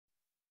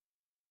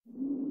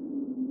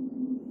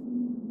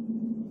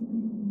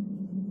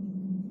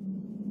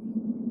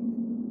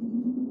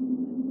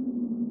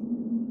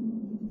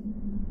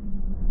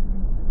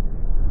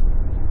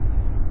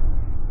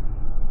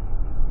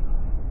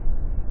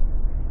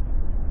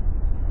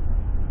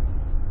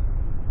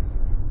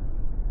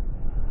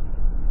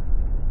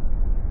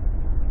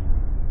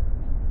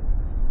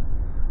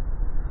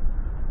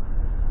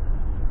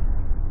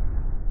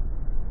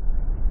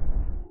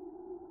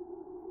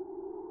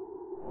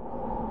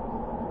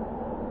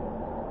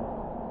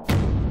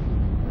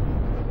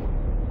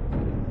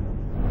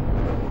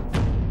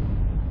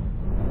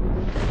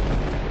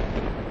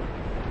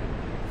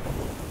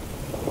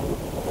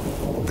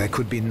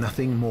could be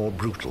nothing more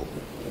brutal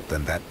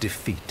than that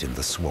defeat in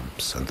the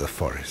swamps and the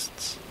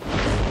forests.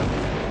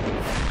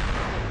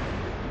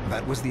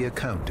 That was the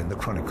account in the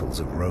chronicles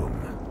of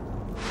Rome.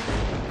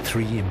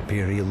 3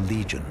 imperial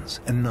legions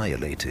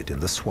annihilated in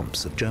the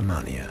swamps of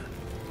Germania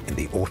in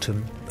the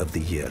autumn of the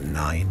year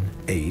 9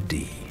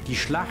 AD.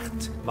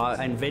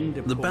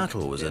 The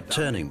battle was a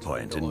turning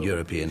point in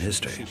European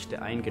history.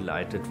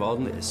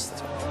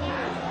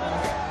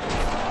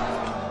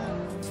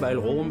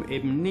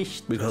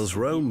 Because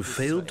Rome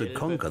failed to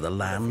conquer the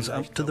lands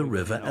up to the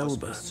river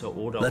Elbe,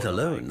 let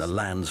alone the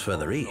lands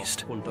further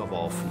east.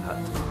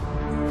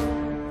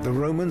 The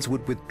Romans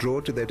would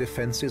withdraw to their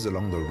defenses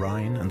along the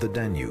Rhine and the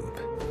Danube.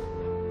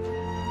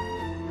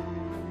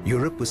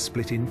 Europe was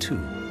split in 2,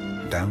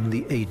 down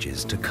the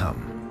ages to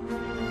come.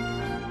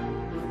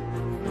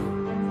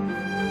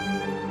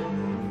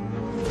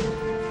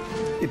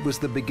 It was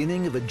the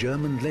beginning of a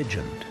German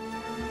legend,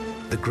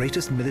 the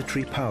greatest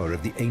military power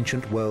of the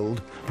ancient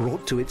world,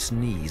 brought to its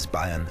knees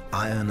by an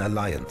iron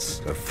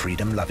alliance of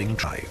freedom-loving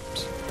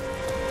tribes.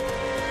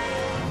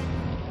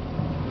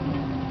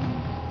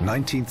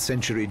 19th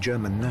century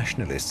German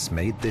nationalists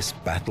made this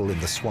battle in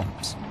the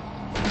swamps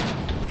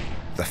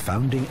the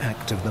founding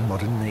act of the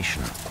modern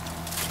nation.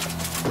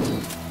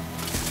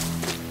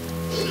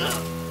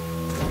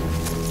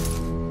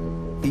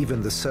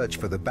 Even the search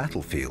for the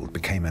battlefield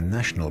became a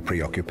national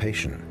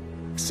preoccupation.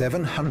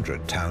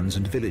 700 towns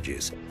and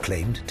villages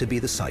claimed to be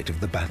the site of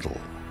the battle.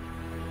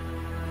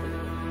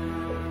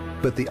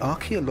 But the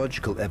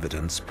archaeological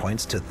evidence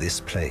points to this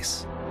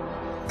place,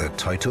 the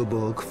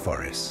Teutoburg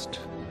Forest.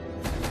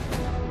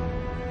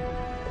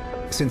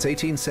 Since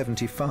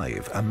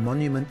 1875, a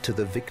monument to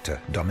the victor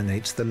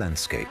dominates the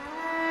landscape.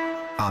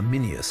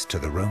 Arminius to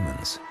the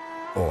Romans,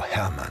 or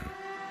Hermann,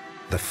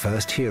 the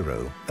first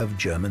hero of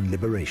German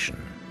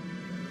liberation.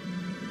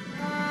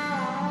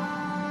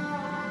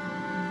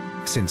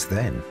 Since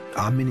then,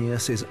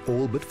 Arminius is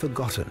all but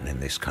forgotten in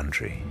this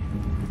country.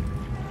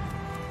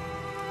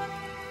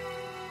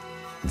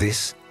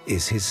 This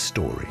is his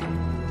story.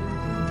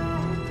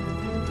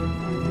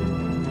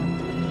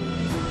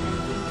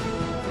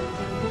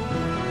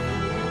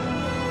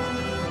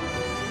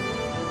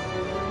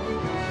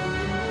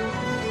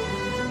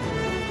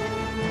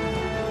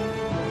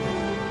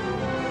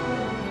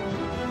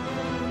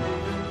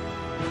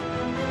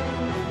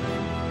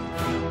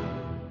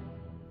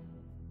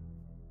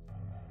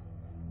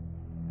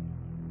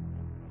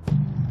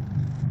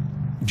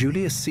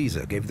 Julius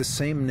Caesar gave the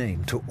same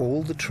name to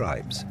all the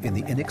tribes in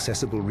the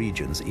inaccessible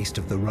regions east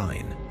of the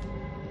Rhine,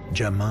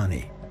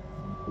 Germani.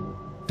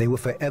 They were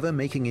forever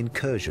making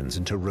incursions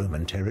into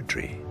Roman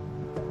territory.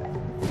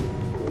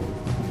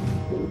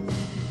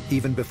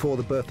 Even before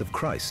the birth of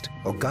Christ,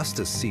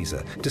 Augustus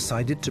Caesar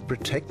decided to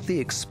protect the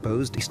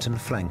exposed eastern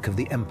flank of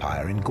the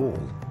empire in Gaul.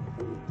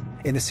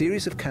 In a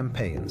series of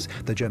campaigns,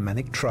 the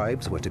Germanic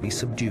tribes were to be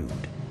subdued.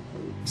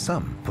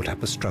 Some put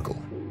up a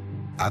struggle.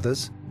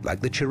 Others,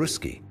 like the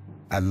Cherusci,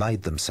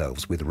 allied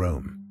themselves with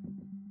Rome.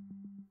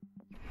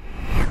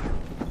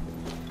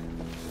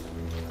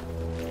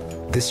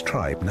 This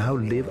tribe now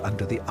live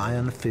under the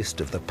iron fist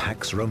of the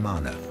Pax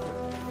Romana.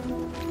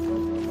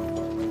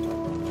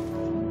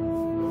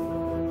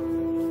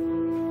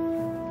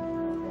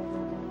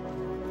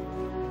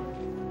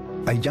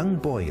 A young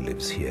boy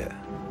lives here.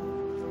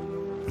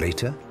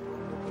 Later,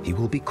 he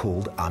will be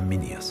called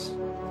Arminius.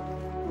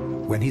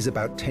 When he's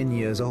about 10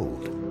 years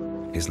old,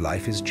 his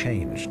life is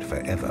changed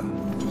forever.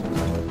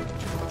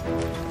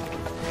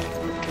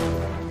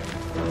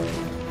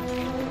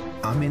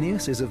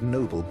 Arminius is of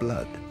noble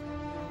blood.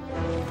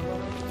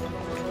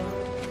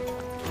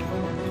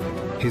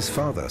 His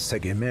father,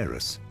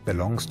 Segemerus,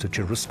 belongs to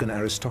Cheruscan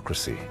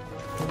aristocracy.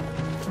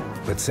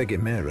 But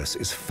Segemerus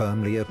is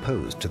firmly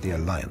opposed to the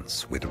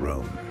alliance with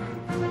Rome.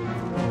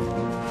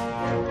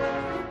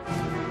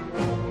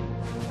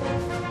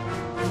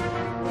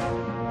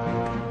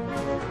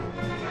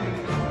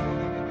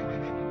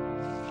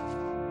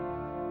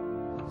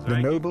 The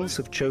nobles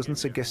have chosen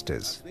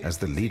Segestes as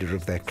the leader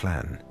of their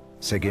clan.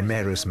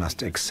 Segemerus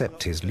must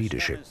accept his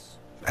leadership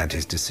and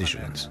his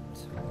decisions.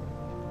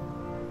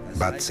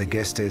 But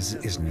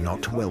Segestes is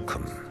not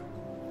welcome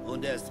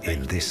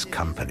in this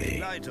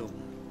company.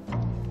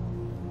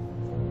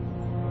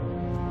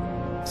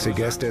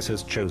 Segestes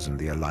has chosen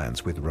the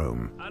alliance with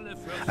Rome,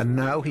 and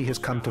now he has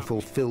come to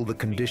fulfill the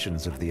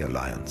conditions of the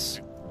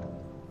alliance.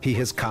 He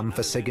has come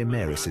for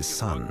Segemerus'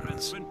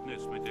 sons.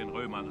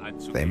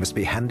 They must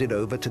be handed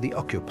over to the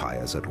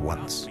occupiers at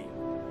once.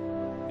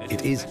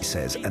 It is, he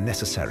says, a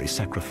necessary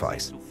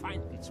sacrifice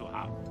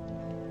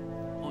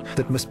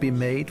that must be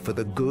made for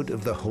the good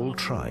of the whole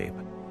tribe.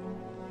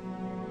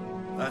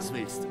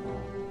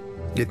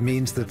 It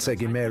means that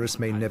Segemerus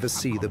may never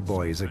see the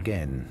boys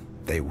again.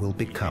 They will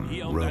become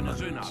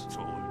Romans.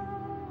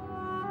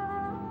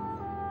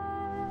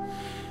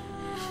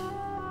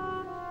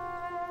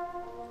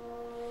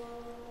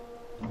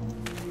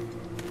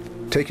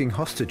 Taking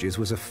hostages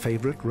was a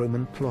favorite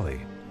Roman ploy.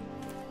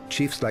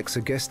 Chiefs like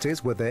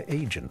Segestes were their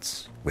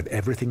agents, with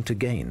everything to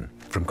gain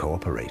from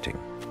cooperating.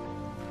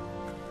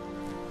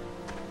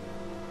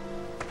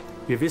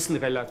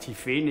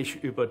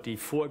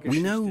 We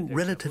know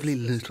relatively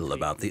little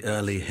about the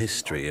early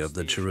history of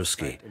the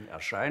Cherusci.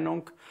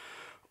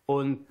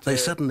 They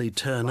suddenly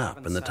turn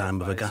up in the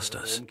time of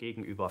Augustus.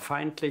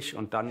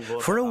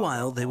 For a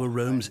while they were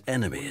Rome's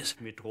enemies,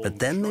 but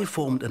then they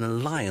formed an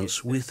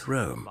alliance with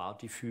Rome.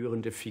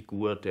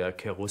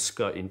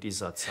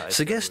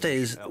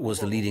 Segestes was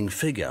the leading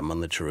figure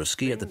among the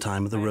Cherusci at the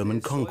time of the Roman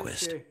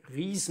conquest.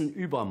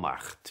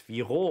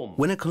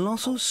 When a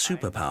colossal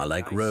superpower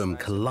like Rome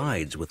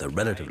collides with a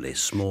relatively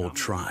small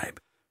tribe,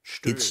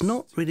 it's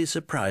not really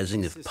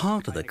surprising if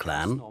part of the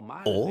clan,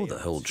 or the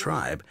whole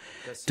tribe,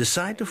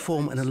 decide to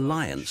form an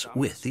alliance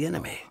with the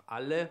enemy.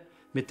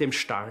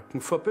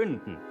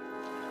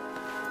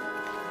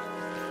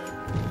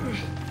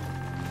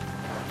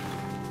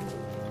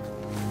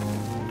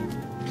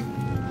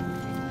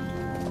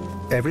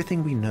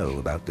 Everything we know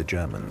about the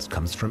Germans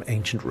comes from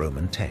ancient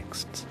Roman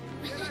texts.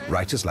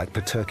 Writers like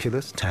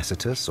Paterculus,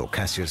 Tacitus, or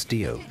Cassius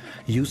Dio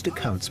used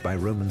accounts by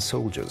Roman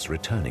soldiers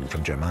returning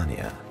from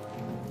Germania.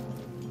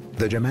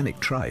 The Germanic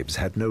tribes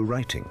had no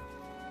writing,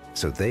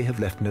 so they have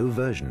left no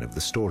version of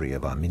the story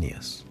of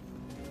Arminius.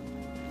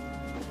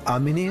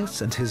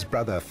 Arminius and his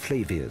brother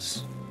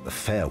Flavius, the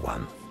Fair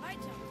One,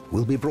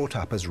 will be brought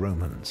up as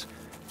Romans,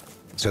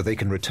 so they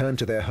can return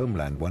to their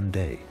homeland one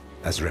day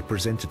as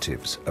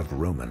representatives of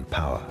Roman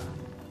power.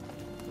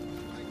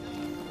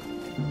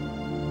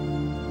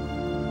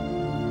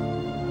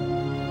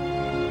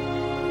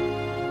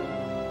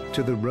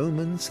 To the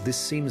Romans, this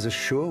seems a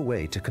sure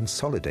way to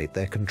consolidate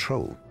their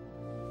control.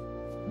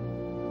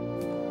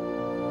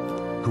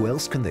 Who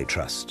else can they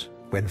trust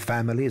when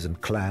families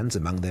and clans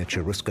among their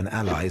Cheruscan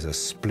allies are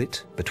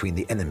split between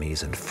the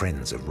enemies and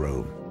friends of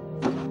Rome?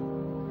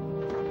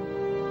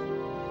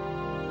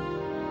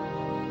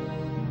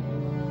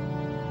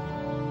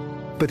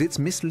 But it's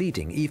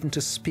misleading even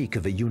to speak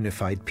of a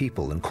unified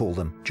people and call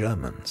them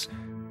Germans.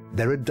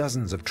 There are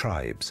dozens of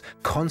tribes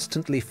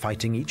constantly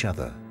fighting each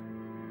other.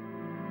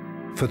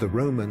 For the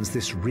Romans,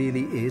 this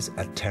really is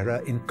a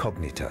terra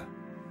incognita,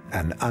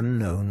 an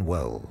unknown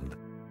world.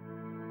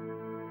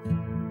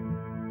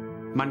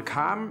 From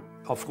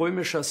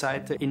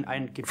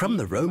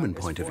the Roman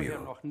point of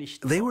view,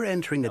 they were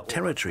entering a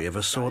territory of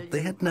a sort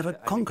they had never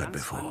conquered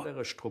before.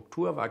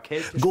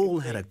 Gaul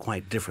had a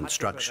quite different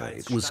structure.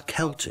 It was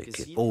Celtic,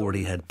 it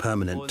already had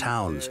permanent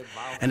towns,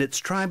 and its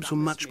tribes were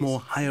much more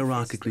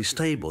hierarchically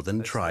stable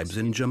than tribes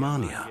in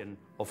Germania.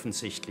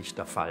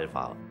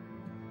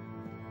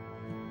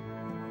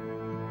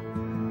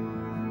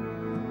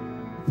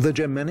 The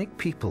Germanic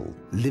people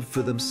live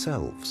for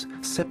themselves,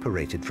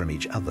 separated from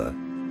each other,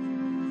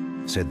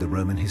 said the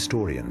Roman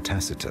historian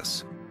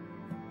Tacitus.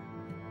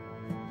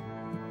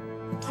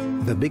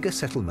 The bigger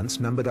settlements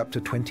numbered up to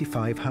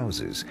 25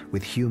 houses,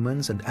 with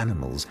humans and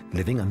animals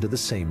living under the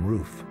same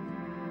roof.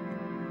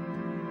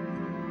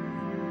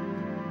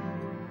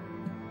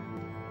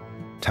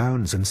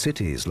 Towns and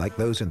cities like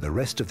those in the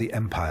rest of the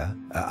empire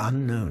are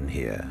unknown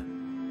here.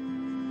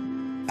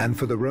 And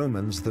for the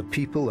Romans, the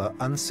people are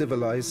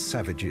uncivilized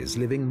savages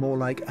living more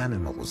like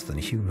animals than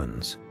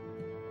humans.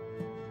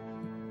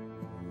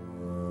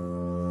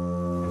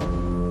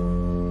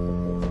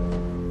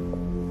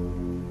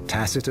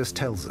 Tacitus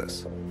tells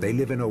us they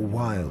live in a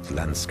wild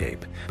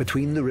landscape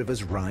between the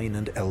rivers Rhine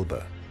and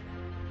Elbe,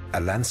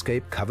 a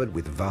landscape covered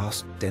with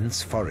vast,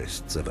 dense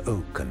forests of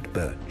oak and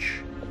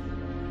birch.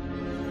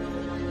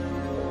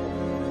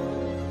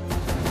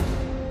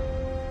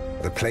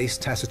 The place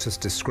Tacitus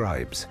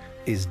describes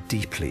is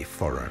deeply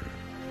foreign.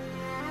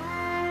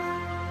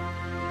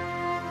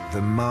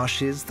 The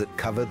marshes that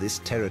cover this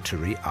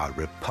territory are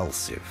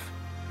repulsive.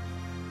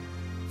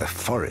 The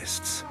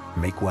forests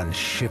make one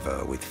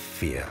shiver with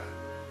fear.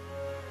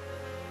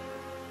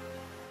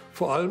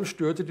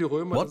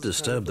 What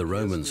disturbed the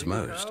Romans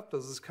most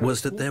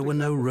was that there were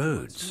no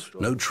roads,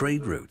 no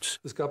trade routes,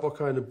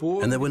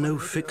 and there were no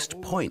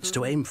fixed points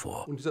to aim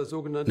for,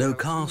 no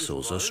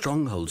castles or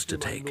strongholds to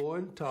take,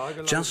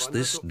 just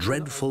this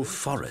dreadful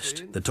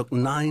forest that took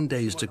 9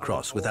 days to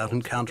cross without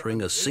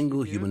encountering a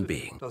single human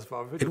being.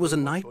 It was a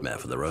nightmare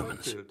for the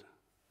Romans.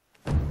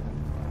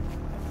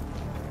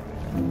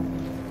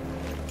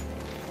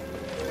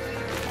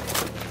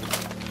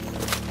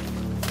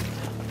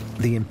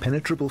 The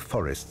impenetrable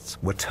forests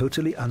were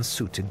totally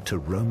unsuited to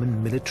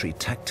Roman military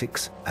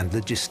tactics and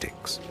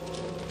logistics.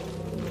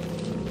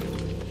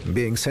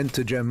 Being sent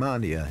to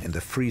Germania in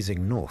the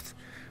freezing north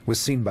was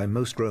seen by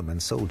most Roman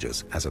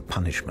soldiers as a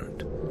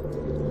punishment.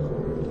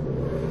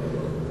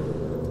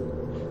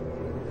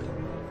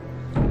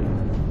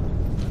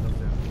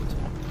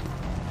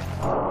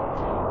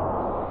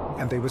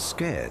 And they were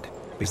scared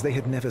because they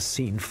had never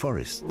seen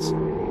forests.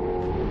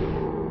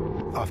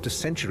 After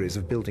centuries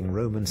of building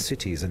Roman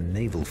cities and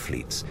naval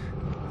fleets,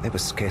 there were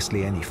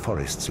scarcely any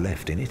forests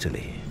left in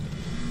Italy.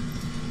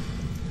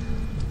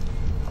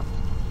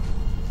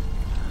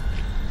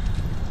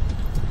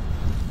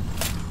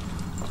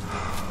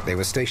 They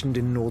were stationed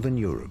in northern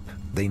Europe.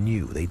 They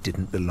knew they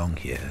didn't belong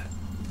here.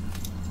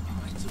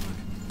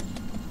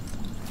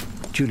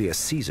 Julius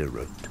Caesar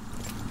wrote,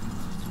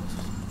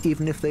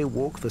 Even if they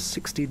walk for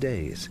 60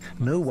 days,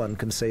 no one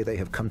can say they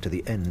have come to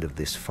the end of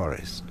this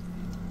forest.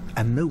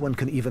 And no one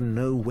can even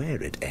know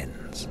where it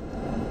ends.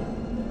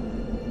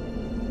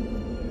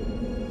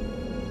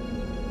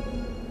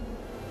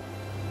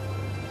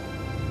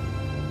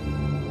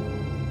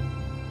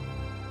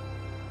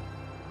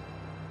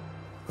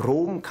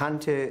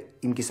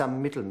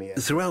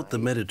 Throughout the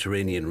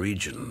Mediterranean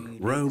region,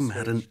 Rome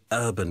had an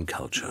urban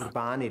culture.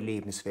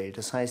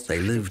 They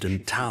lived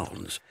in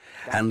towns,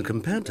 and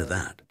compared to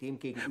that,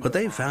 what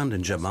they found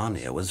in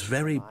Germania was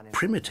very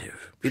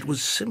primitive. It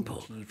was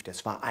simple.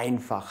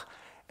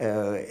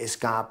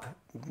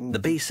 The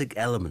basic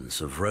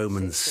elements of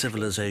Roman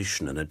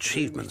civilization and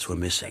achievements were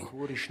missing.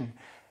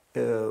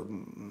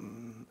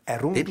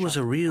 It was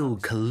a real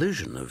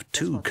collision of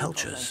two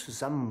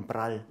cultures.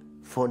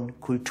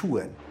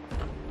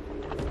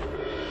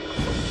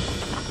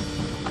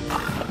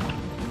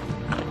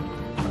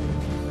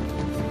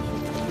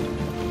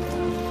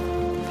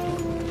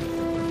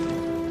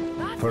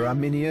 For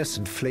Arminius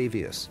and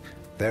Flavius,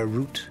 their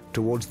route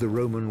towards the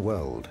Roman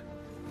world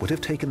would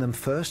have taken them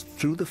first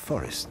through the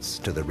forests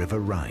to the river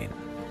Rhine.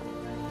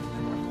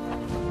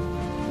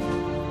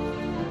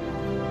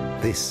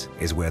 This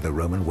is where the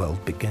Roman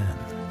world began.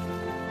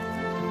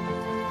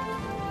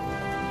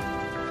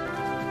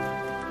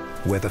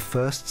 Where the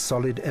first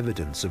solid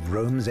evidence of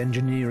Rome's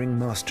engineering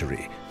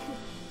mastery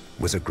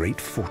was a great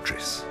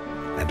fortress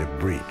and a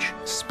bridge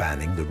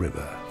spanning the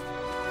river.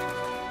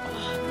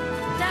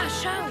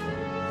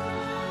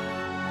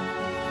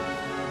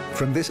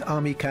 From this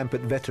army camp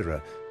at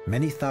Vetera,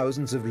 many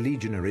thousands of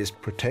legionaries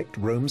protect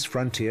Rome's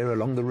frontier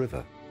along the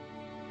river.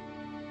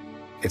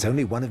 It's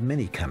only one of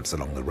many camps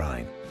along the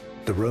Rhine.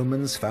 The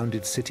Romans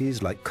founded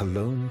cities like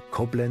Cologne,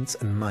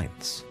 Koblenz, and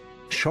Mainz,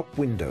 shop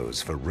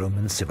windows for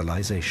Roman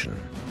civilization.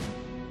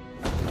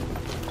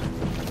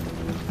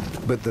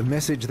 But the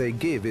message they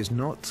give is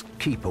not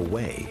keep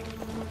away.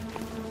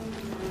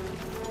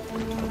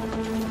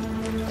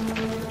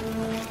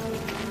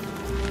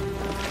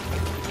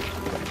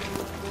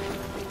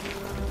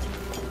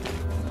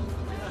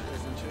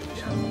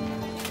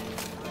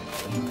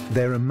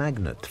 They're a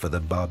magnet for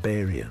the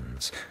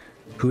barbarians,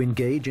 who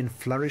engage in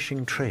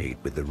flourishing trade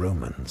with the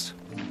Romans.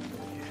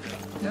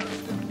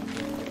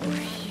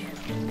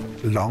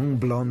 Long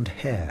blonde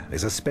hair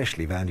is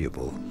especially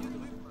valuable.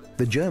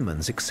 The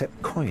Germans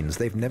accept coins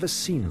they've never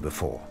seen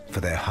before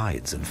for their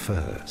hides and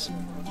furs.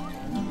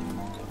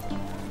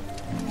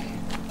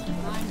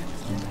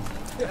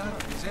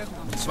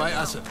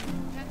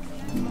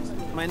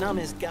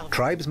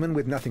 Tribesmen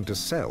with nothing to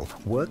sell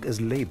work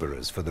as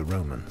laborers for the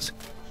Romans.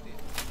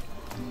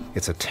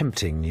 It's a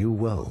tempting new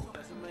world.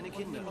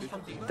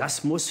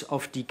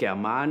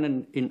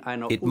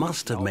 It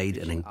must have made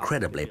an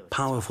incredibly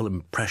powerful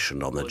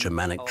impression on the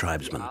Germanic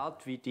tribesmen.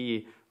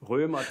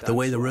 The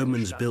way the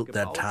Romans built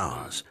their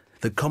towns,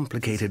 the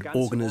complicated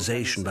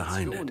organization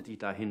behind it,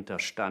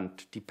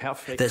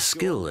 their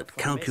skill at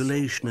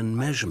calculation and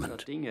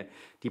measurement,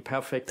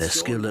 their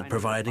skill at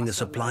providing a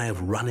supply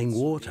of running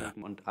water.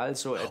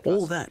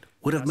 All that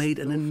would have made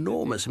an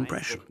enormous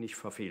impression.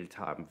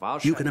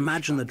 You can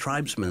imagine the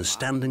tribesmen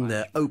standing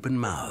there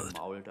open-mouthed.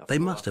 They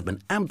must have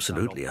been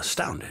absolutely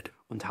astounded.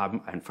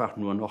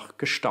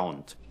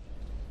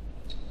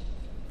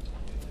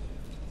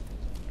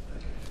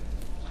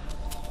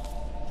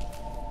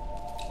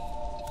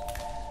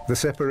 The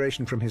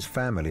separation from his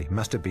family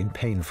must have been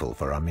painful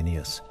for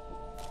Arminius.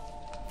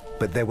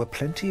 But there were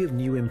plenty of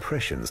new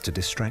impressions to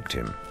distract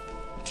him.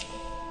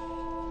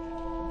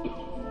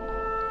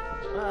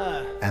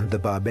 And the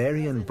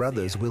barbarian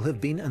brothers will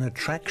have been an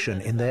attraction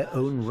in their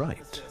own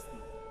right.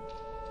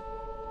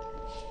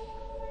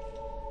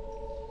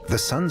 The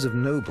sons of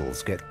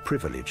nobles get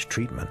privileged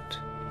treatment.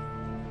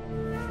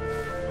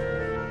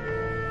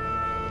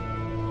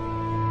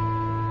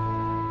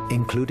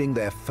 Including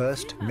their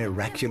first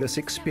miraculous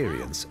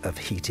experience of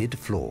heated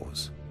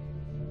floors.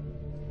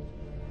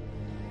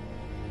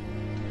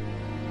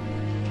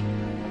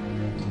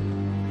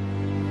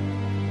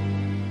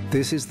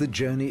 This is the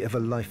journey of a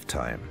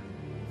lifetime,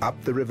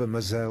 up the river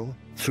Moselle,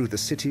 through the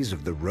cities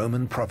of the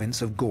Roman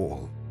province of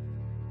Gaul,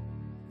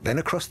 then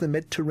across the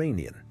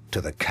Mediterranean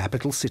to the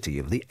capital city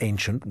of the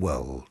ancient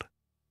world.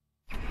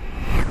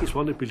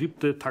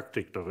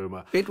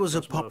 It was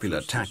a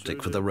popular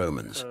tactic for the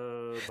Romans.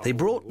 They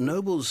brought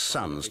nobles'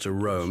 sons to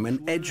Rome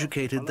and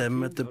educated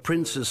them at the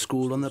prince's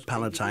school on the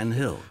Palatine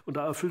Hill.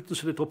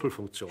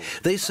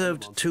 They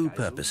served two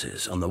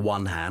purposes. On the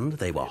one hand,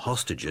 they were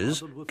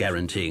hostages,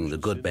 guaranteeing the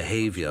good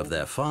behavior of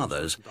their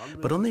fathers,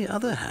 but on the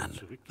other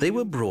hand, they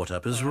were brought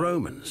up as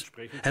Romans.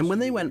 And when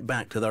they went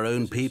back to their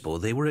own people,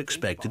 they were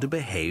expected to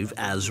behave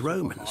as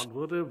Romans.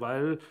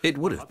 It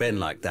would have been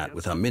like that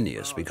with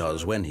Arminius,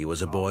 because when he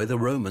was a boy, the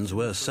Romans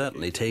were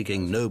certainly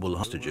taking noble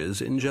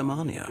hostages in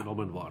Germania.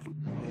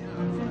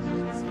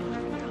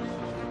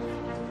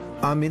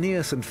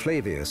 Arminius and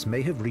Flavius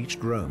may have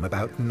reached Rome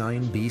about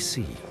 9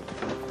 BC.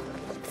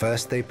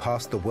 First, they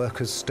passed the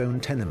workers' stone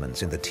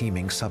tenements in the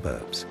teeming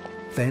suburbs.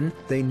 Then,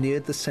 they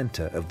neared the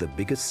center of the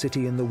biggest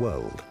city in the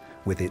world,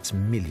 with its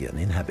 1 million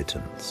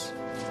inhabitants.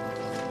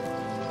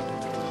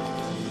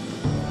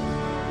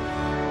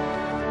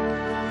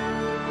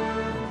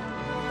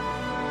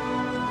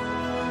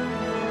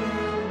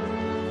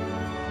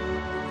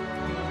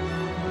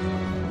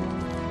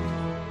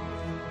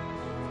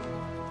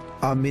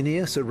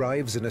 Arminius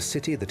arrives in a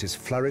city that is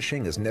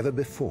flourishing as never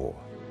before.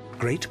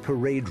 Great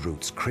parade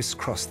routes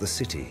crisscross the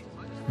city.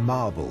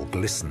 Marble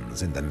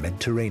glistens in the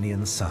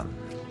Mediterranean sun.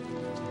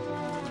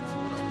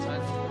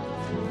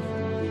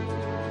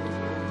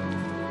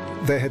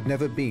 There had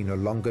never been a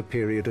longer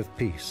period of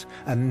peace,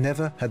 and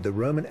never had the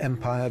Roman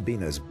Empire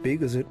been as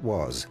big as it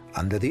was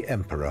under the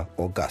Emperor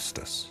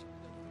Augustus.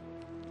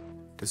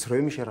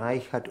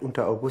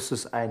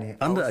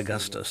 Under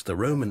Augustus, the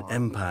Roman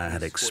Empire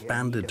had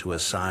expanded to a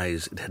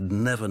size it had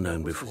never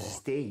known before.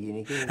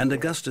 And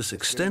Augustus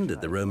extended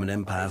the Roman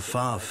Empire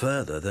far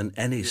further than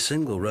any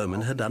single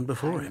Roman had done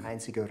before him.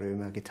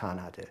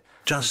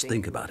 Just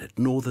think about it.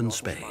 Northern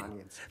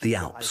Spain, the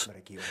Alps,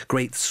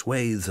 great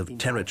swathes of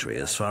territory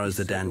as far as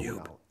the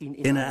Danube,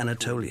 Inner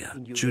Anatolia,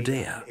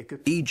 Judea,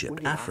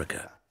 Egypt,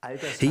 Africa.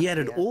 He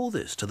added all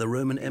this to the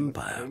Roman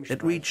Empire.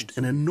 It reached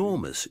an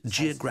enormous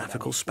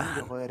geographical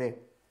span.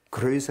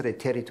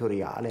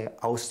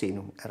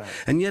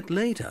 And yet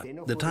later,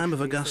 the time of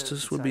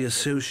Augustus would be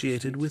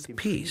associated with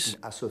peace.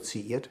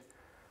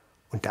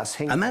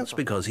 And that's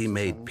because he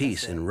made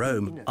peace in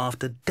Rome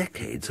after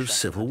decades of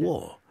civil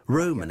war,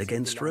 Roman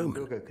against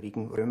Roman.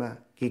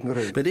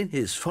 But in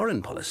his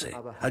foreign policy,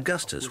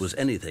 Augustus was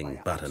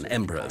anything but an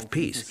emperor of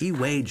peace. He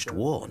waged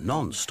war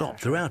non-stop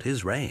throughout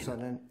his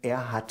reign.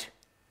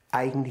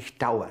 Eigentlich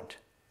dauernd,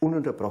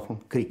 ununterbrochen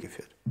Krieg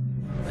geführt.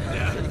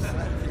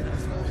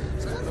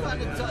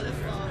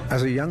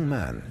 As a young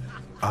man,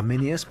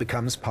 Arminius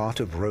becomes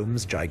part of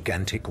Rome's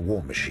gigantic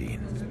war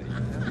machine.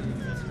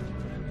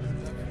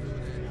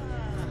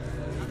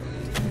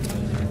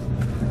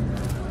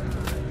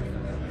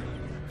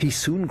 He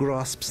soon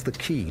grasps the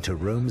key to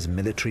Rome's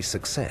military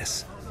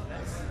success: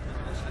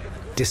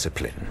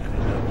 discipline.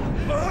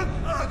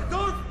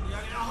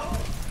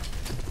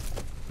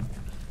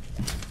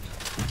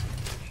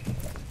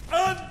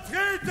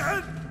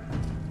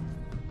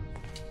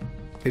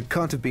 It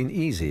can't have been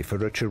easy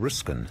for a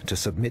Cheruscan to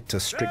submit to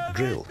strict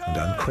drill and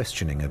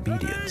unquestioning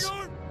obedience.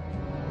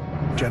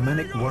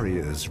 Germanic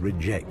warriors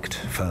reject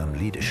firm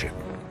leadership.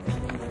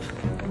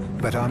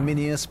 But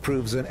Arminius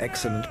proves an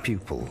excellent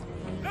pupil.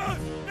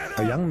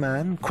 A young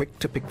man, quick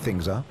to pick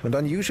things up and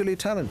unusually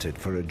talented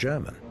for a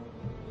German,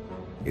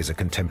 is a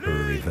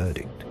contemporary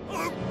verdict.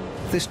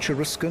 This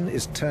Cheruscan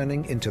is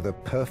turning into the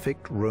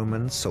perfect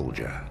Roman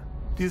soldier.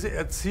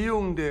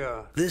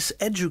 This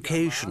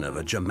education of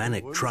a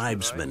Germanic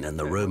tribesman in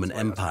the Roman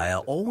Empire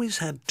always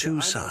had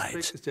two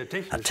sides.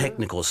 A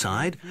technical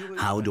side,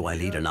 how do I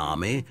lead an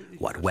army,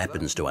 what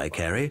weapons do I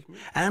carry,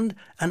 and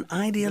an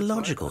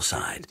ideological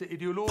side,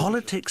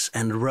 politics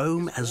and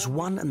Rome as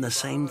one and the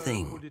same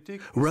thing.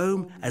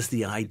 Rome as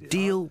the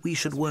ideal we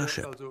should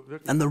worship,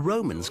 and the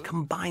Romans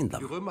combined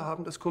them.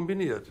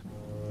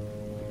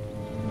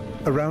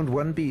 Around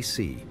 1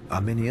 BC,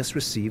 Arminius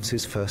receives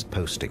his first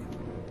posting,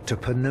 to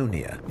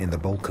Pannonia in the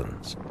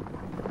Balkans.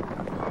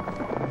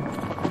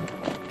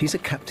 He's a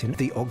captain of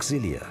the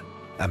Auxilia,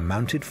 a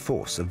mounted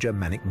force of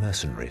Germanic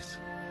mercenaries.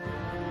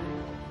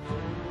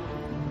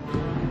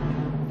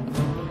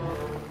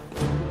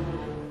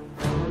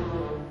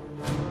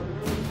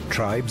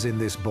 Tribes in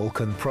this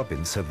Balkan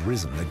province have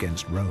risen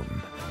against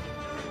Rome.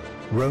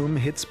 Rome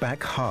hits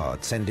back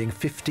hard, sending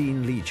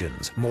 15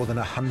 legions, more than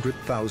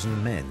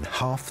 100,000 men,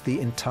 half the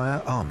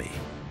entire army,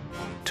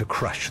 to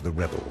crush the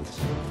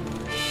rebels.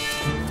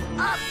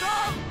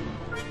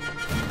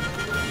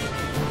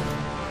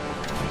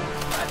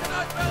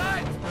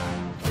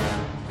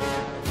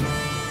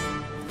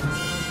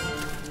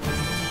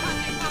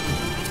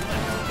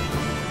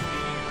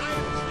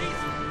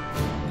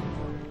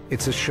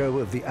 It's a show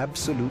of the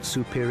absolute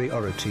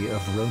superiority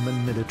of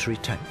Roman military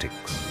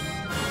tactics.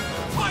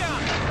 Feuer!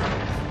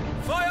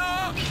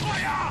 Feuer!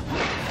 Feuer!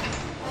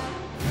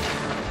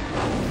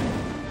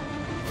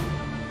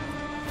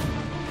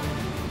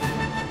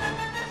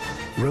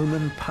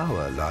 Roman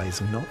power lies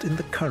not in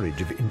the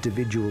courage of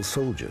individual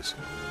soldiers,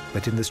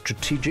 but in the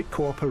strategic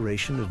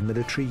cooperation of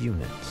military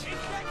units.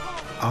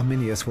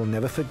 Arminius will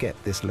never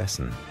forget this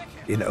lesson.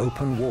 In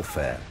open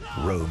warfare,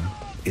 Rome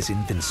is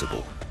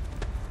invincible.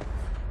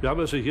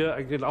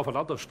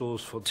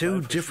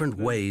 Two different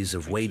ways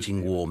of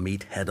waging war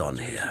meet head-on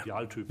here.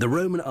 The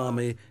Roman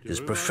army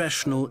is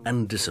professional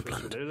and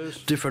disciplined.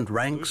 Different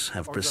ranks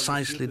have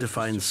precisely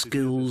defined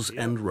skills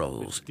and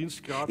roles.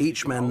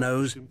 Each man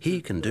knows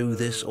he can do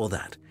this or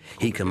that.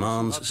 He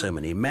commands so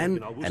many men,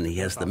 and he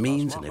has the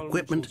means and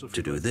equipment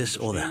to do this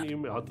or that.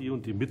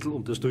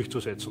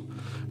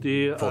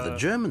 For the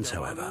Germans,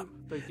 however,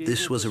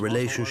 this was a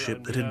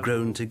relationship that had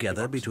grown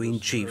together between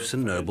chiefs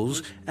and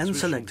nobles and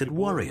selected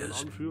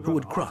warriors who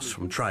would cross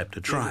from tribe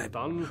to tribe,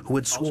 who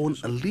had sworn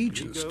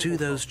allegiance to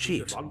those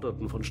chiefs.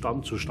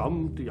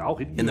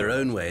 In their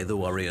own way, the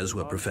warriors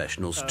were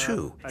professionals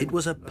too. It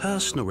was a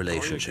personal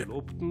relationship.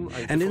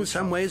 And in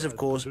some ways, of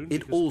course,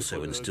 it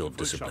also instilled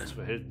discipline.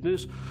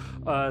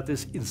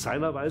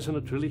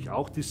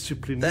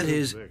 That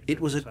is, it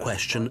was a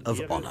question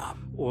of honor.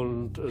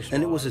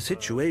 And it was a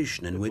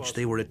situation in which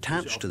they were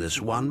attached to this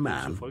one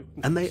man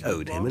and they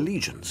owed him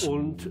allegiance.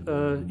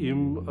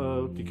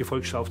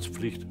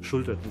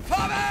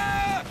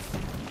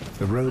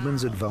 The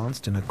Romans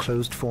advanced in a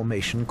closed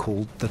formation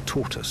called the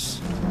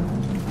tortoise.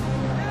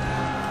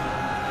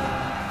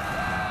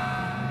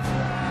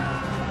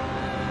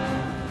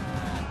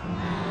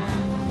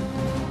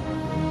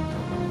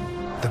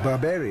 The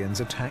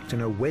barbarians attacked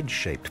in a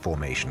wedge-shaped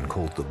formation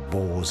called the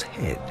boar's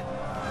head.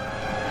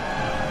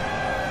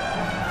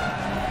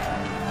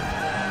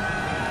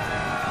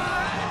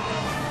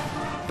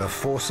 The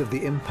force of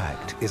the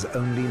impact is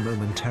only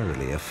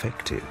momentarily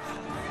effective.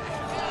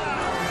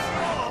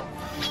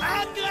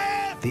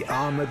 The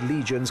armored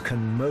legions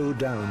can mow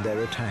down their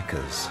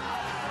attackers.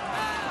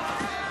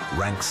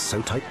 Ranks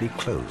so tightly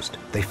closed,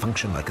 they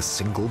function like a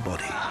single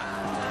body.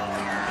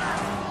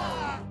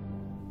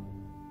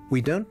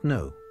 We don't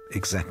know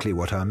exactly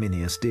what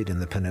Arminius did in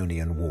the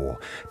Pannonian War,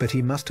 but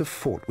he must have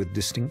fought with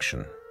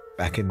distinction.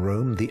 Back in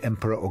Rome, the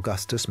Emperor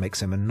Augustus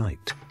makes him a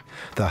knight,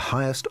 the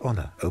highest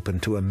honor open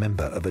to a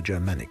member of a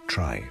Germanic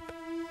tribe.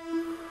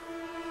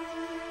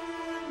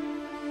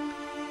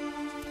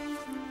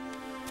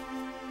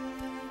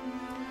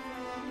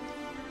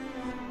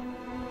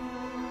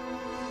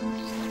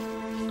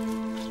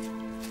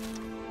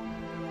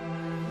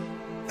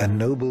 A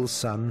noble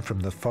son from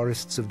the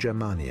forests of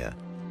Germania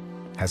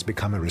has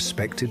become a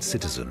respected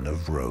citizen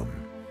of Rome.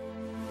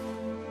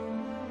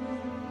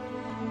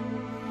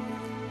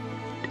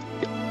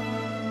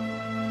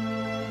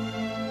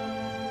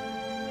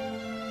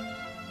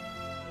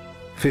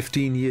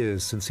 "15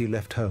 years since he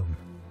left home.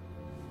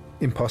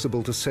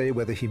 Impossible to say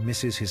whether he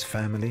misses his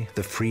family,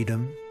 the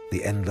freedom,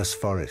 the endless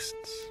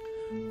forests.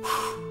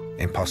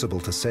 Impossible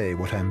to say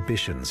what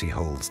ambitions he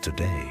holds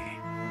today."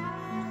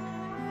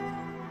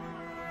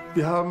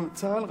 We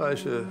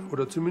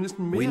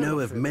know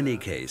of many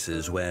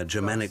cases where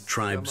Germanic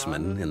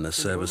tribesmen in the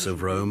service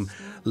of Rome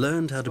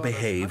learned how to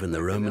behave in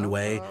the Roman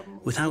way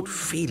without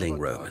feeling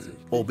Roman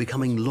or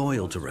becoming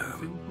loyal to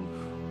Rome.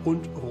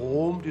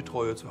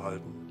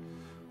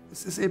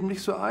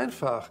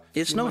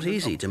 It's not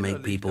easy to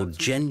make people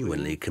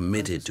genuinely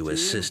committed to a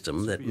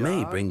system that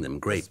may bring them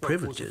great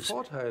privileges,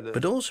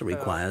 but also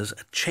requires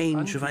a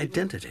change of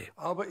identity.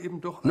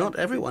 Not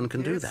everyone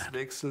can do that.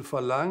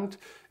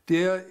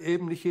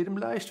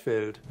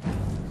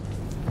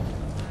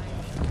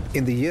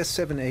 In the year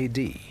 7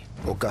 AD,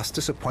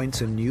 Augustus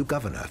appoints a new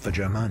governor for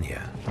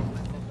Germania.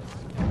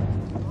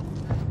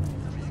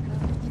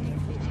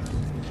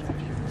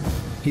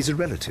 He's a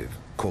relative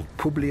called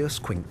Publius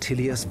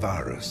Quinctilius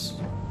Varus.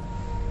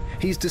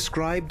 He's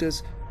described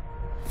as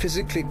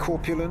physically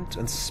corpulent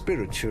and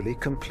spiritually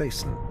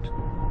complacent.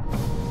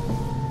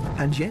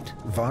 And yet,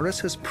 Varus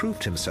has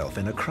proved himself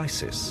in a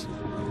crisis.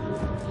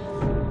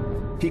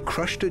 He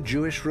crushed a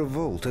Jewish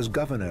revolt as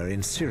governor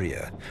in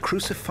Syria,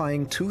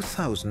 crucifying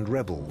 2,000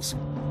 rebels.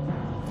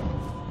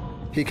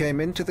 He came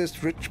into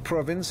this rich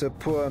province a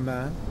poor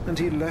man, and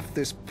he left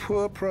this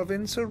poor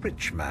province a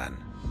rich man,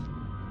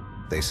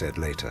 they said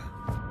later.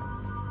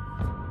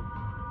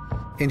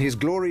 In his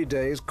glory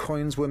days,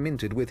 coins were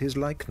minted with his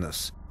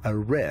likeness, a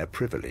rare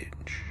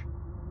privilege.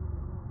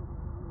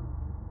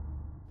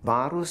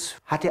 Varus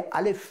had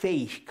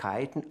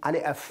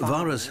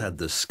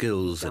the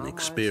skills and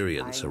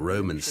experience a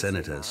Roman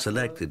senator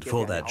selected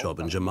for that job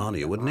in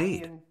Germania would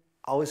need.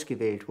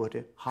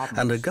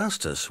 And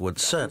Augustus would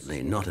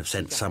certainly not have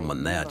sent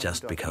someone there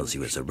just because he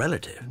was a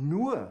relative,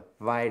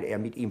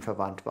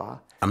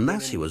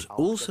 unless he was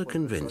also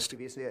convinced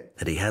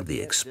that he had the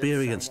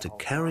experience to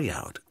carry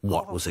out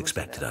what was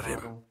expected of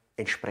him.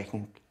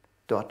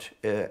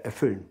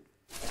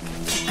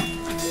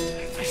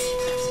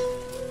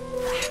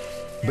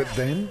 But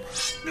then,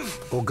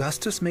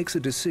 Augustus makes a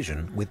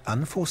decision with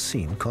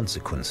unforeseen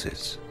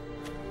consequences.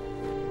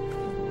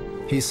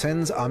 He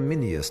sends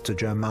Arminius to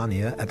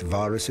Germania at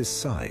Varus's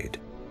side.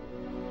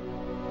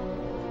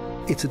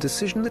 It's a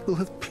decision that will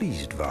have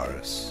pleased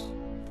Varus.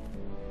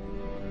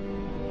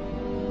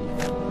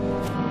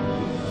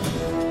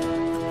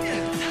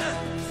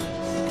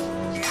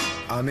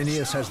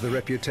 Arminius has the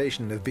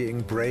reputation of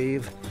being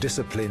brave,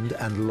 disciplined,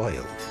 and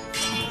loyal.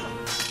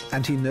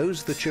 And he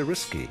knows the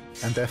Cherusci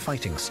and their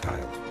fighting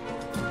style.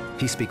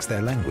 He speaks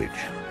their language.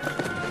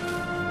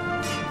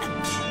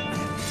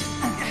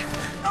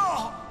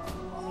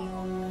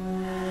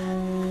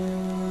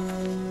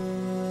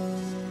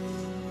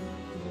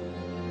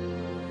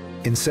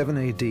 In 7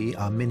 AD,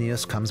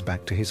 Arminius comes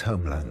back to his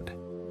homeland.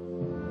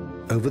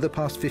 Over the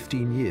past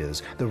 15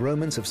 years, the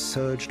Romans have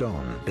surged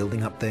on,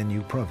 building up their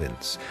new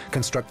province,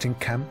 constructing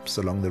camps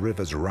along the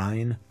rivers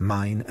Rhine,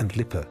 Main, and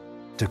Lippe,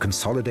 to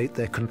consolidate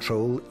their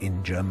control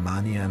in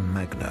Germania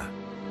Magna.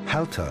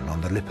 Haltern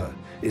on the Lippe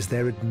is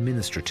their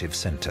administrative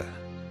center,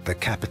 the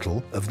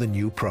capital of the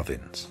new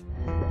province.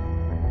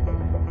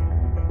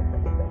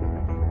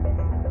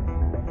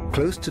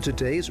 Close to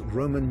today's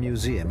Roman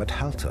Museum at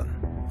Haltern,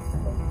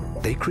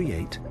 they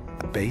create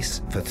a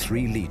base for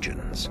 3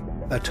 legions,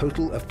 a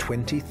total of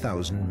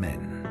 20,000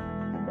 men.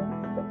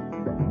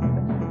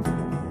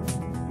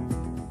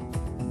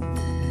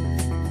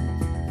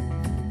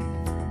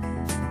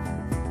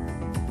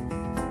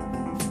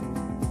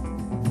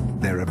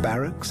 There are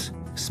barracks,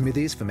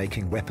 smithies for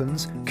making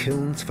weapons,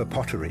 kilns for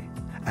pottery,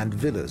 and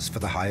villas for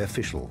the high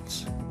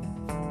officials.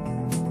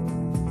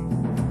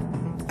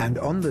 And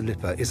on the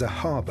Lippe is a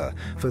harbor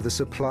for the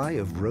supply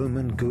of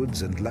Roman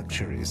goods and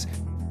luxuries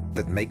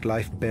that make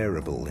life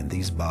bearable in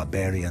these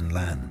barbarian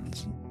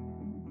lands.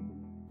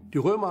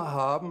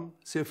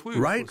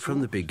 Right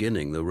from the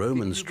beginning, the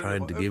Romans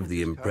tried to give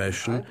the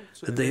impression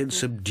that they had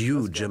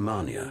subdued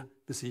Germania.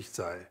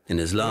 In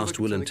his last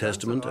will and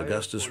testament,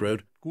 Augustus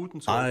wrote,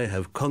 "I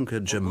have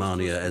conquered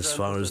Germania as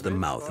far as the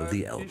mouth of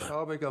the Elbe."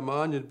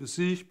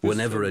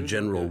 Whenever a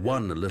general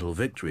won a little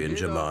victory in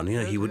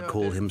Germania, he would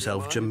call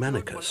himself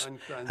Germanicus,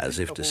 as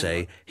if to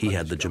say he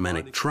had the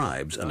Germanic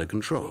tribes under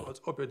control.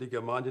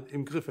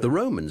 The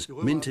Romans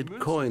minted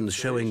coins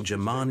showing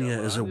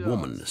Germania as a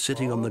woman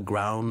sitting on the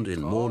ground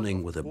in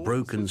mourning with a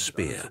broken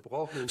spear,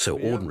 so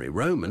ordinary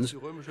Romans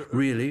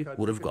really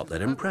would have got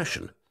that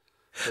impression.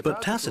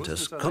 But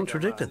Tacitus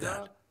contradicted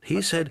that.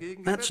 He said,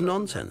 that's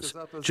nonsense.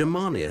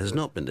 Germania has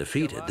not been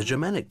defeated. The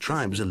Germanic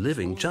tribes are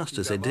living just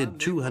as they did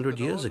 200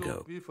 years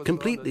ago,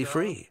 completely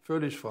free.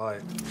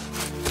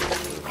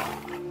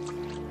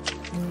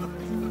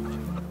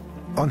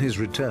 On his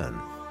return,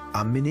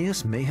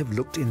 Arminius may have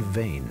looked in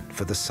vain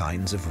for the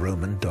signs of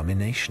Roman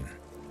domination.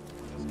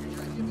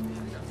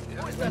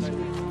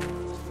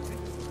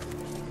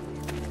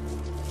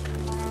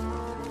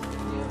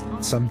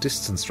 Some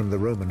distance from the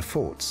Roman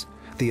forts,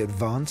 the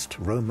advanced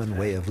Roman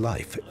way of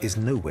life is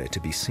nowhere to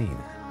be seen.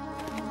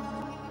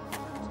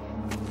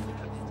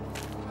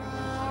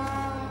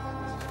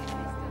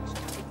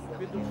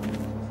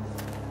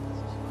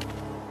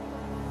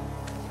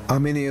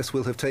 Arminius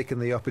will have taken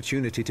the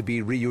opportunity to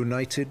be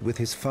reunited with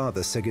his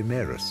father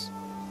Segimerus.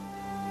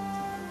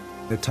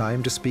 A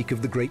time to speak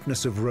of the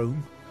greatness of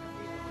Rome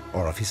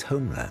or of his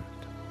homeland.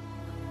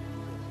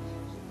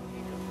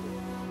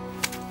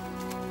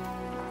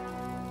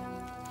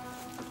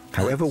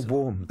 However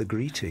warm the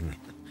greeting,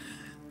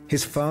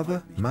 his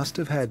father must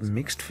have had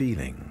mixed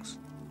feelings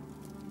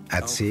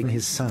at seeing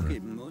his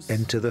son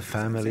enter the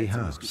family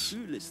house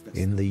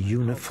in the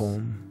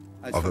uniform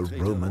of a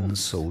Roman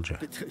soldier.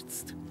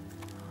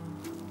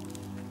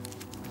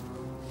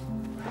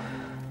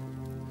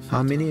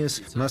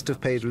 Arminius must have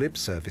paid lip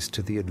service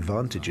to the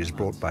advantages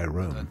brought by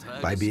Rome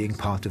by being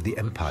part of the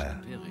empire,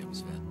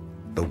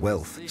 the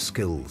wealth,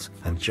 skills,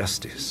 and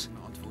justice,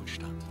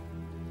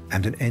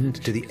 and an end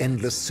to the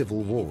endless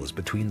civil wars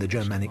between the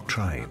Germanic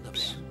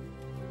tribes.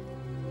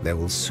 There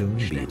will soon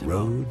be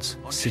roads,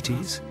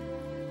 cities,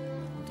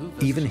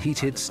 even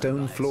heated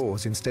stone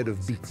floors instead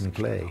of beaten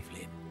clay.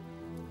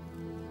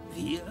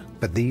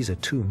 But these are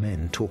two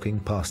men talking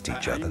past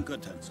each other.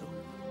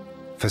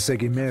 For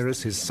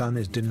Segimerus, his son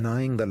is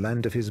denying the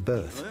land of his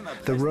birth.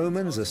 The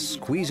Romans are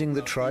squeezing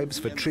the tribes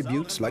for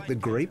tributes like the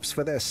grapes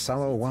for their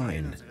sour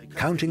wine,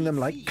 counting them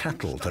like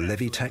cattle to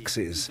levy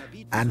taxes,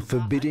 and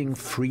forbidding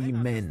free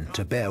men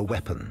to bear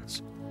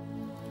weapons.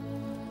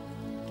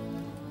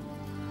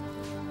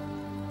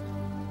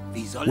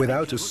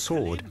 Without a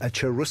sword, a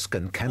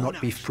Cheruscan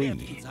cannot be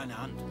free.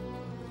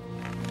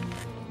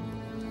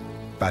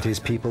 But his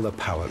people are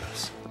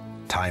powerless.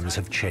 Times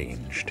have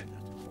changed.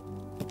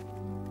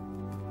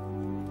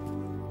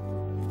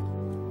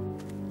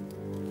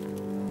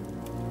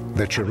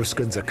 The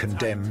Cheruscans are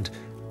condemned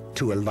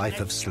to a life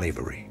of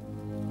slavery.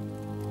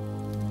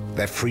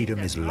 Their freedom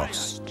is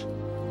lost.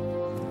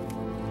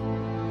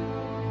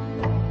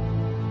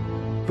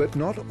 But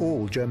not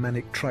all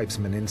Germanic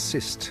tribesmen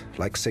insist,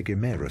 like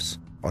Segimerus,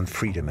 on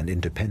freedom and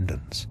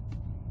independence.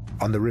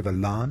 On the river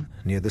Lahn,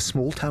 near the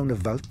small town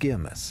of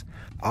Waldgirmes,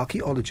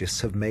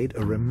 archaeologists have made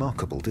a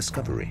remarkable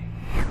discovery.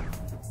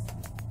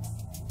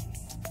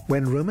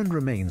 When Roman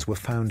remains were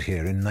found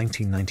here in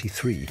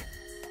 1993,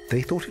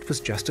 they thought it was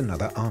just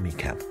another army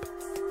camp.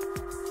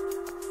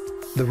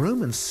 The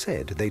Romans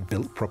said they'd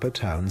built proper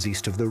towns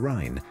east of the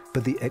Rhine,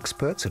 but the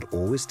experts had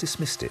always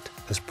dismissed it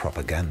as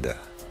propaganda.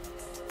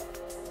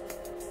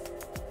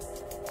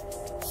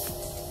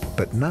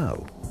 But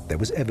now there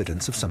was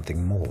evidence of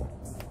something more.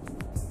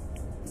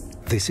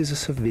 This is a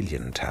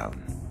civilian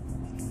town.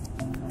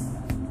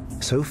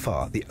 So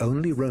far, the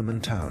only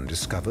Roman town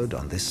discovered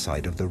on this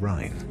side of the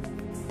Rhine.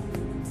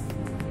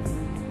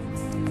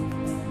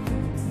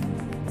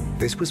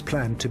 This was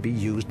planned to be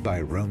used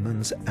by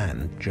Romans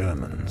and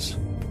Germans.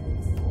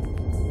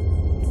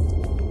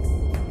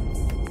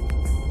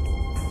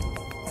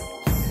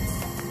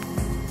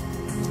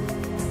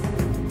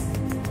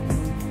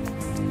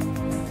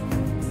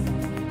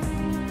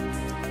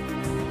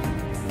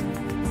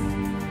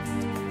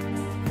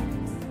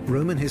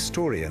 Roman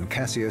historian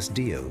Cassius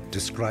Dio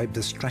described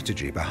the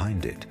strategy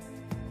behind it.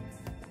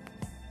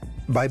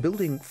 By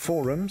building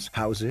forums,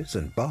 houses,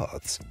 and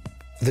baths,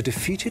 the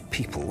defeated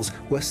peoples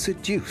were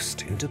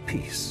seduced into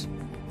peace.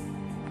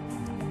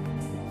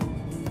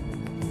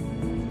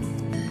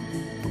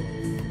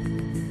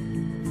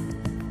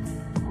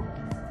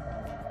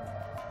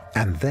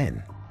 And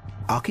then,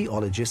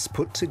 archaeologists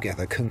put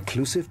together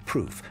conclusive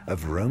proof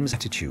of Rome's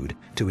attitude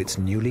to its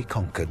newly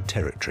conquered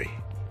territory.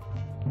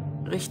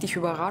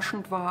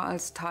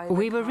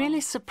 We were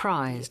really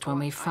surprised when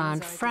we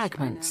found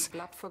fragments,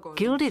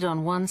 gilded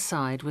on one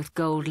side with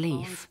gold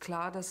leaf.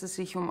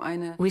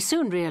 We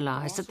soon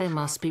realized that they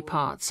must be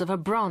parts of a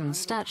bronze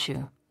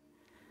statue.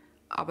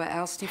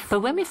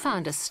 But when we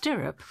found a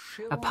stirrup,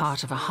 a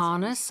part of a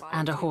harness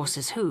and a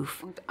horse's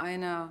hoof,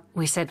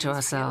 we said to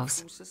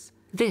ourselves,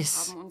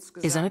 this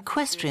is an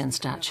equestrian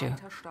statue.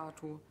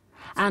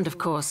 And of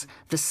course,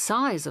 the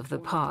size of the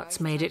parts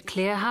made it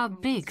clear how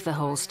big the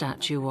whole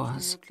statue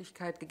was.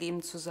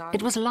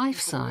 It was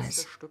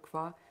life-size.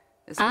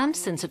 And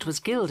since it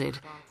was gilded,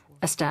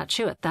 a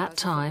statue at that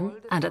time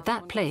and at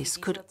that place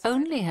could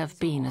only have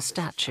been a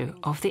statue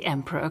of the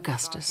Emperor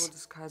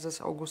Augustus.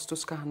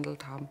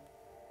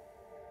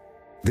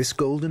 This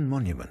golden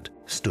monument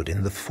stood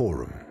in the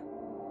Forum.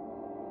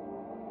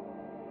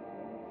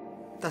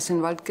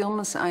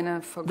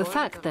 The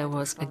fact there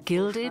was a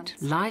gilded,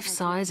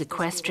 life-size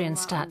equestrian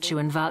statue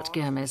in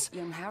Waldgirmes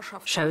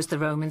shows the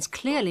Romans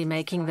clearly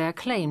making their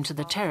claim to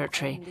the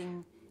territory,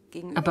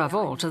 above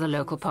all to the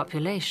local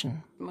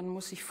population.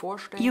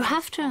 You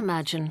have to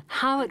imagine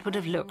how it would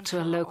have looked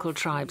to a local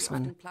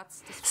tribesman,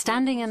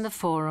 standing in the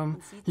Forum,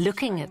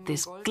 looking at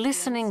this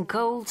glistening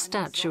gold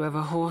statue of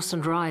a horse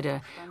and rider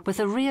with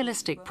a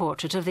realistic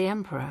portrait of the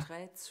emperor.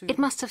 It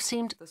must have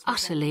seemed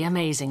utterly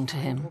amazing to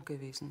him.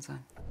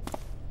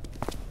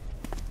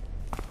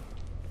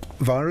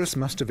 Varus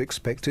must have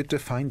expected to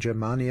find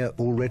Germania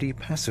already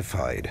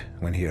pacified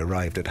when he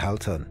arrived at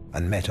Haltern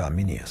and met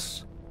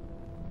Arminius.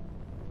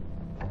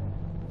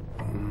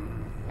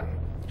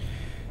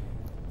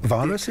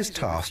 Varus is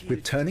tasked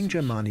with turning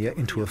Germania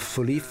into a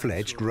fully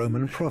fledged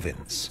Roman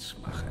province.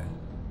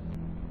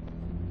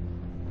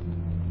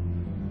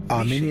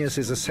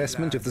 Arminius'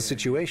 assessment of the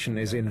situation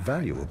is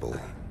invaluable.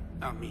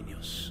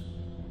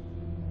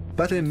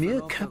 But a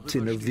mere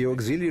captain of the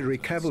auxiliary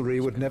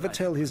cavalry would never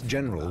tell his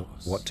general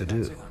what to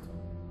do.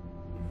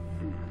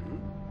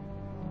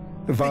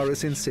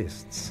 Varus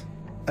insists.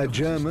 A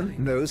German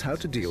knows how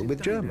to deal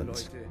with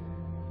Germans.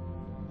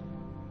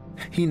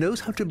 He knows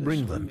how to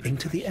bring them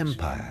into the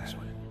empire.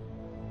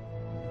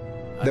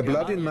 The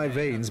blood in my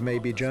veins may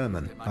be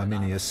German,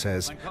 Arminius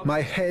says.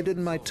 My head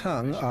and my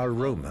tongue are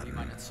Roman.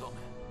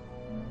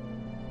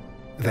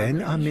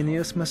 Then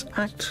Arminius must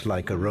act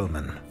like a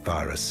Roman,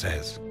 Varus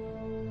says.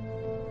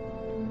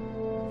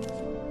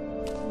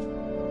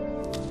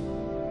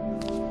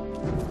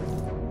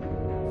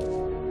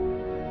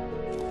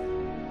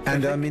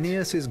 And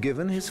Arminius is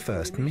given his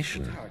first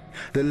mission.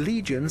 The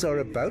legions are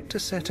about to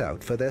set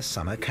out for their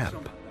summer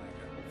camp.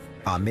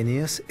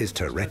 Arminius is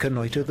to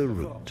reconnoiter the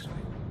route.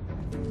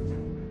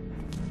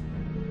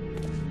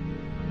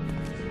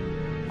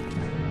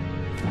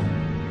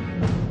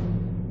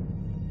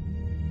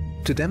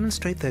 To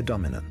demonstrate their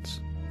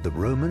dominance, the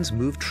Romans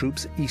moved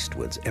troops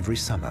eastwards every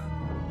summer.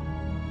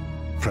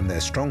 From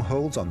their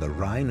strongholds on the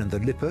Rhine and the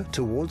Lippe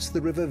towards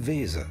the river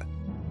Weser,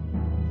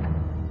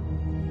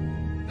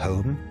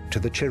 home to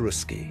the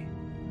Cherusci.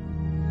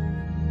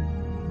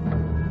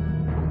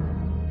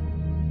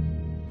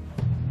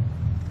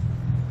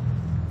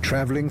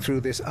 Traveling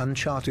through this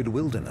uncharted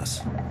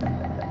wilderness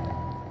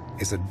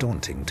is a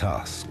daunting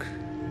task.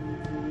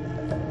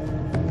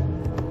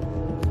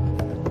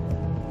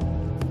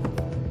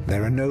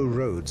 There are no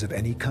roads of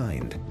any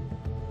kind.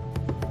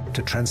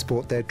 To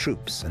transport their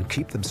troops and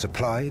keep them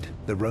supplied,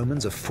 the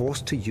Romans are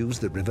forced to use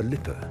the river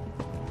Lippe.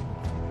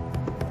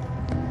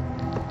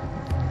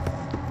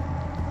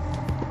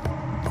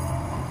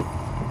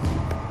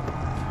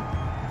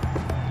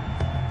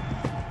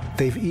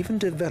 They've even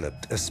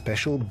developed a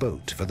special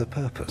boat for the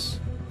purpose.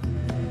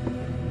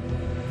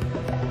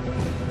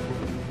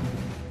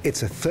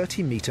 It's a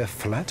 30-meter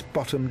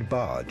flat-bottomed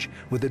barge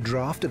with a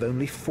draft of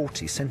only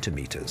 40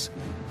 centimeters.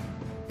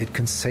 It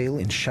can sail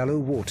in shallow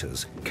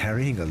waters,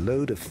 carrying a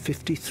load of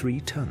 53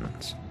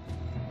 tons.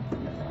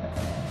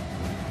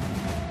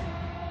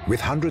 With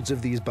hundreds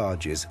of these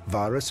barges,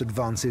 Varus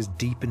advances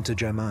deep into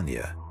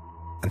Germania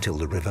until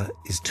the river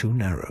is too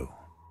narrow.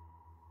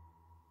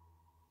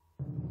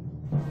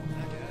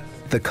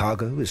 The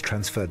cargo is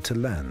transferred to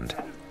land.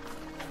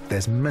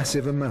 There's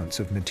massive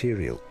amounts of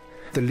material.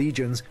 The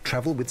legions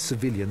travel with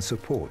civilian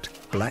support,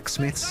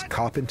 blacksmiths,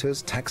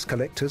 carpenters, tax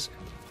collectors,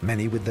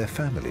 many with their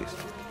families.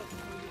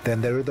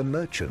 Then there are the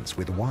merchants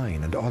with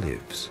wine and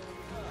olives.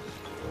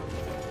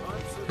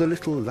 The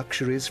little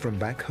luxuries from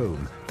back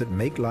home that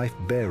make life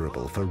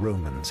bearable for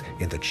Romans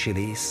in the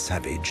chilly,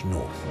 savage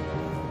north.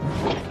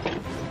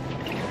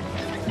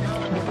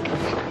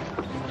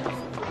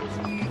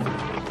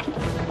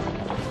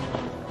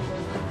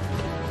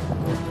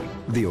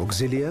 The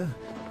auxilia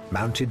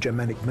mounted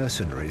Germanic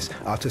mercenaries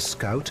are to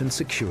scout and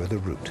secure the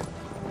route.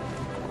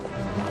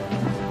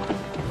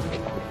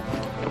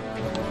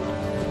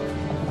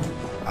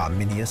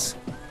 Arminius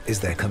is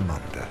their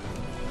commander.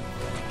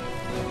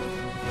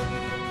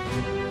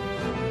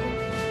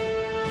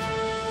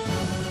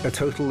 A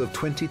total of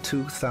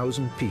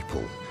 22,000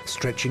 people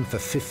stretching for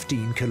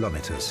 15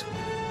 kilometers,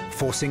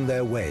 forcing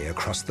their way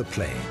across the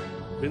plain.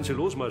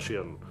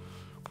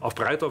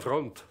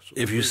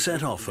 If you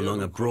set off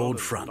along a broad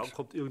front,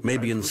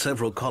 maybe in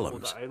several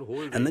columns,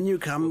 and then you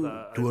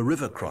come to a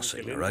river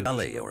crossing or a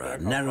gully or a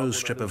narrow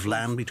strip of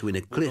land between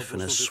a cliff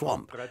and a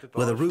swamp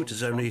where the route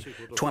is only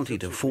 20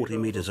 to 40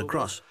 meters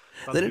across,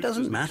 then it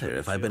doesn't matter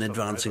if I've been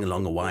advancing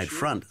along a wide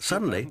front.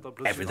 Suddenly,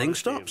 everything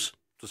stops.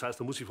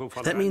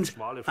 That means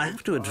I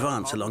have to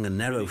advance along a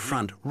narrow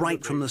front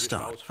right from the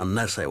start,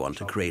 unless I want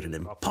to create an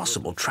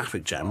impossible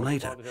traffic jam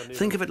later.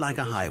 Think of it like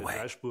a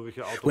highway.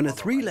 When a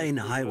 3-lane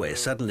highway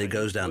suddenly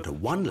goes down to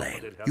 1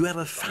 lane, you have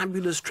a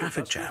fabulous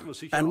traffic jam.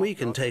 And we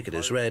can take it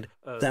as read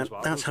that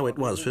that's how it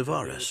was for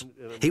Varus.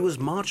 He was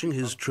marching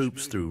his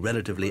troops through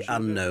relatively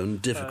unknown,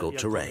 difficult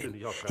terrain.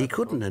 He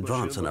couldn't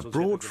advance on a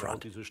broad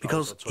front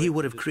because he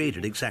would have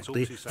created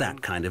exactly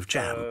that kind of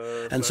jam.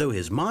 And so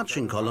his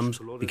marching columns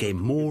became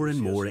more and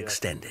more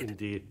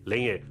extended.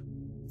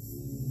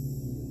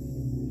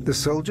 The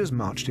soldiers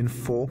marched in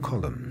 4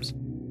 columns.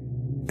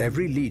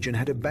 Every legion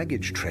had a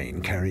baggage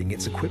train carrying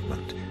its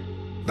equipment.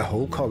 The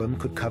whole column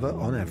could cover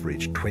on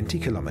average 20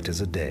 kilometers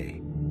a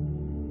day.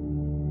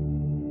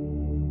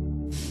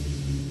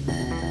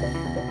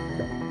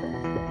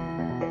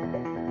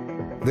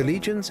 The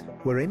legions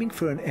were aiming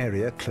for an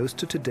area close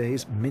to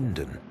today's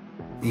Minden.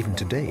 Even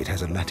today it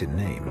has a Latin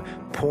name,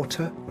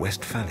 Porta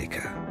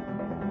Westphalica.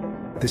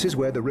 This is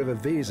where the river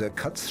Weser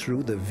cuts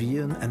through the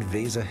Vierne and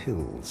Weser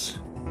hills.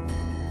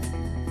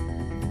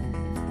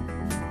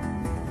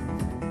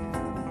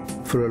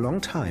 For a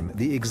long time,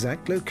 the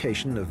exact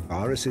location of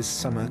Varus's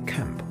summer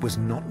camp was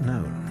not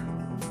known.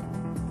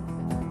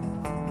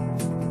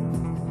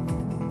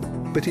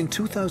 But in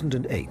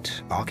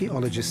 2008,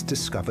 archaeologists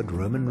discovered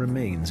Roman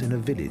remains in a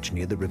village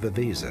near the river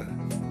Weser.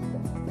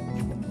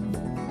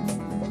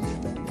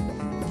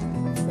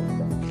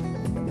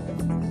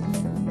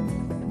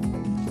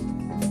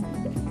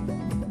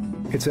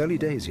 It's early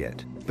days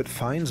yet, but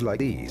finds like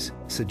these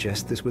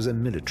suggest this was a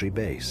military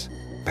base,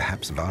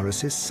 perhaps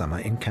Varus's summer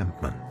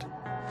encampment.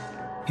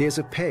 Here's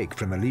a peg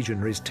from a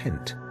legionary's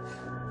tent.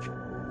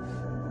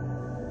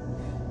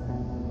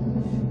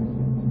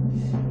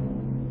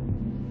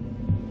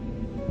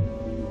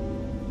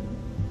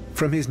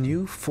 From his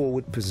new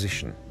forward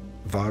position,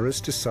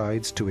 Varus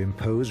decides to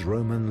impose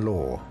Roman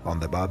law on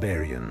the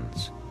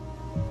barbarians.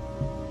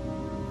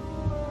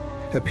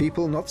 A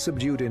people not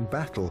subdued in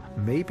battle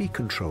may be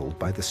controlled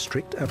by the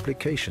strict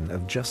application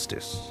of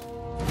justice.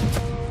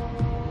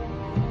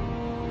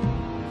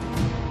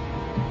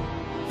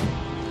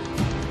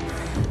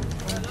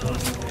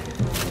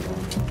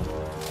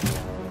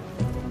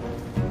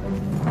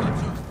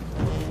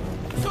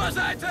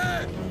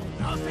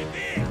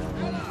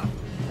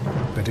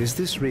 But is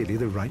this really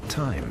the right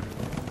time?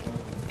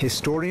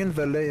 Historian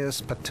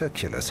Velleius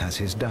Paterculus has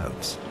his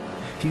doubts.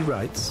 He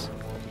writes,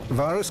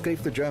 Varus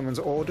gave the Germans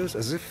orders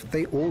as if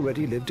they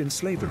already lived in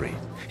slavery.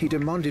 He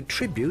demanded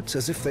tributes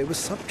as if they were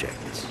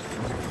subjects.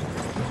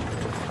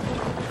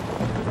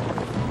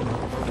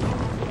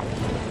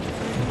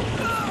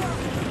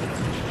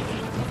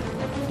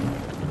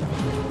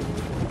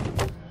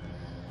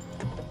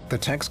 The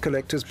tax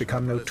collectors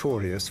become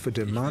notorious for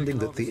demanding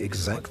that the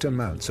exact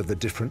amounts of the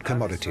different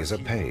commodities are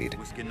paid.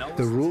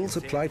 The rules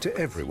apply to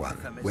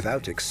everyone,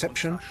 without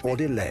exception or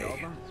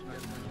delay.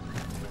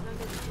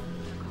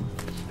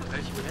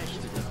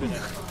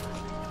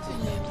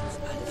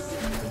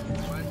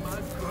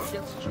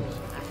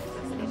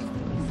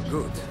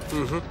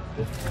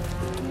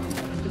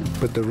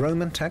 But the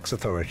Roman tax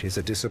authorities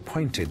are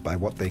disappointed by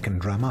what they can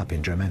drum up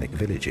in Germanic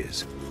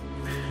villages.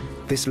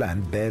 This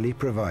land barely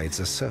provides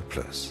a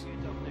surplus.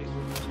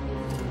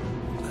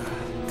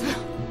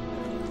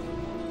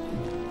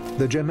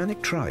 The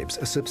Germanic tribes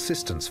are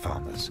subsistence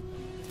farmers.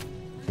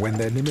 When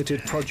their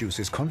limited produce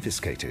is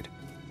confiscated,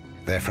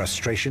 their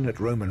frustration at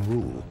Roman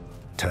rule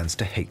turns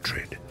to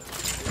hatred.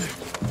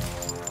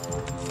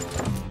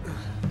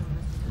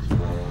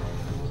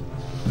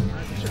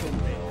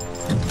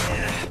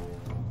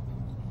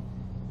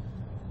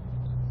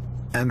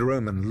 And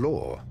Roman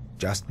law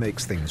just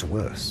makes things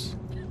worse.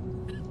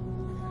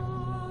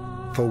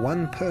 For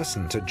one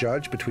person to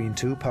judge between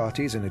 2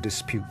 parties in a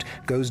dispute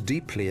goes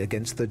deeply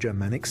against the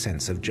Germanic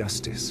sense of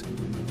justice.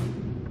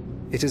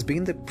 It has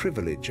been the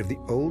privilege of the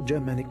old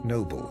Germanic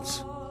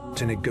nobles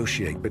to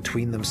negotiate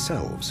between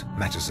themselves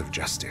matters of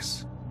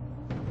justice.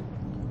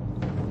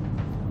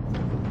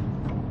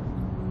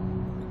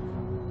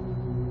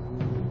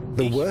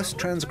 The worst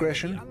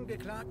transgression?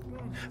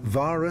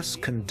 Varus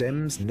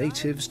condemns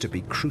natives to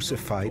be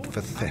crucified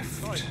for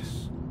theft.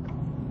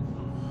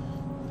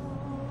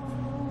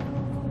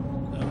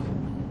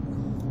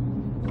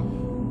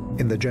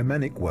 In the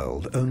Germanic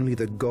world, only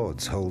the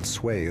gods hold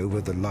sway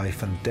over the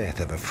life and death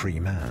of a free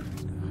man.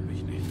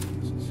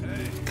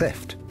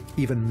 Theft,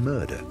 even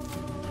murder,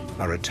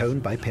 are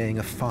atoned by paying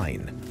a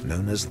fine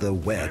known as the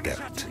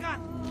Wehrgeld.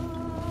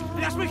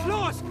 Lass mich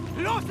los!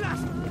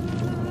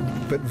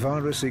 Loslassen! But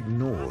Varus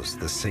ignores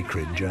the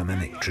sacred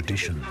Germanic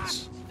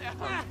traditions.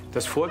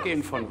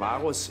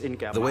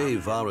 The way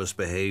Varus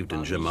behaved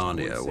in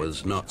Germania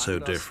was not so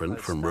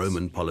different from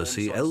Roman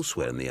policy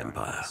elsewhere in the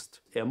empire.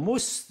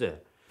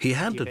 He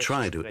had to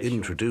try to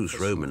introduce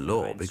Roman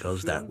law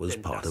because that was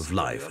part of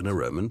life in a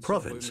Roman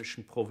province.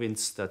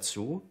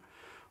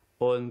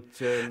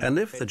 And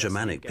if the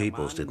Germanic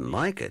peoples didn't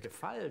like it,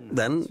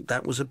 then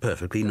that was a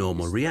perfectly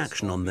normal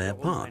reaction on their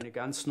part.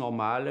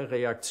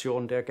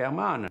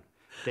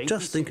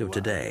 Just think of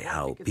today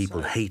how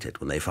people hate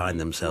it when they find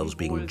themselves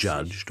being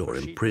judged or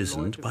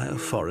imprisoned by a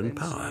foreign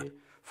power.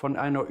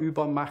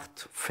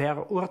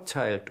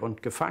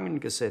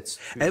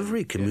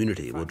 Every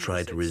community will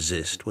try to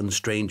resist when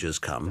strangers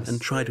come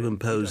and try to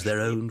impose their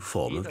own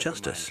form of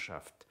justice.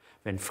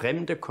 Wenn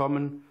Fremde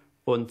kommen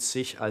und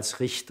sich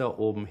als Richter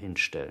oben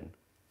hinstellen.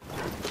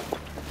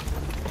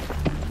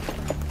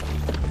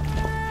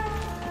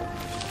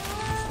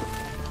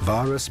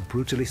 Varus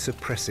brutally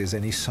suppresses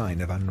any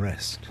sign of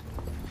unrest.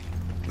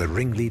 The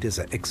ringleaders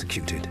are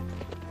executed,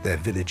 their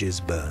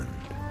villages burned.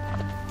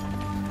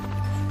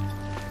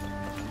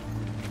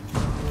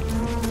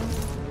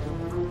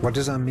 What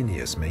does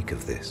Arminius make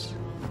of this?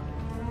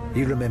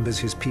 He remembers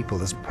his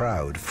people as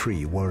proud,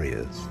 free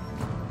warriors.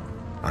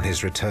 On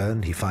his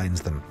return, he finds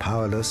them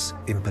powerless,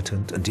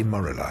 impotent, and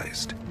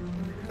demoralized,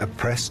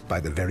 oppressed by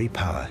the very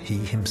power he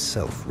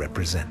himself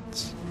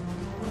represents.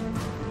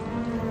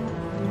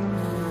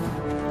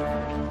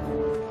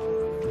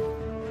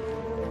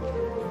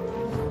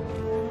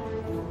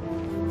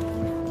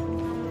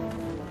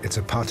 It's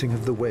a parting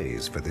of the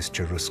ways for this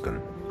Cheruscan.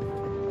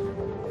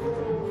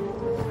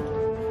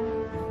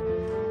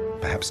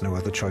 Perhaps no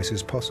other choice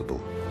is possible.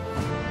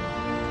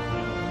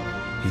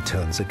 He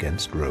turns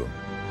against Rome.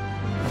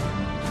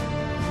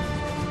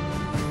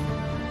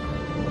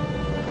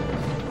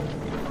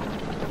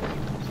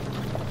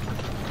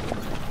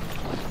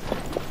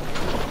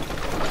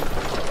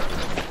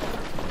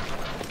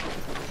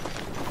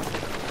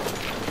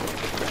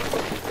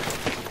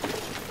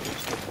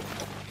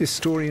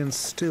 Historians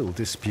still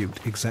dispute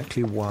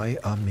exactly why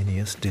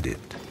Arminius did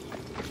it.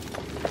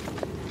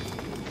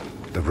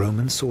 The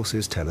Roman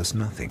sources tell us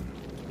nothing.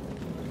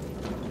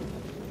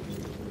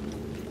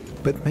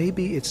 But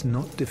maybe it's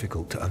not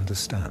difficult to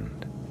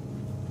understand.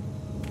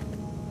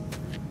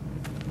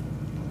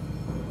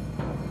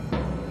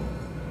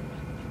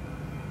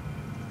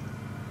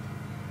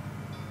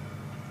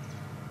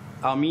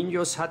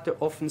 Arminius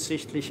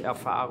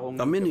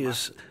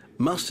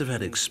must have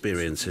had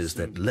experiences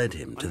that led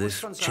him to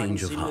this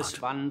change of heart.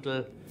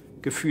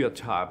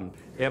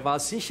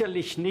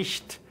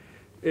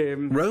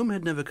 Rome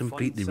had never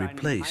completely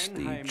replaced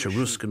the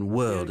Cheruscan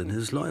world in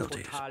his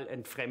loyalties.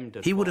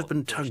 He would have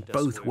been tugged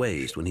both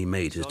ways when he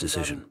made his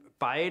decision.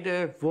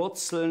 Beide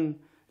Wurzeln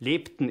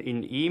lebten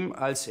in ihm,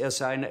 als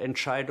seine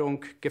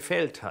Entscheidung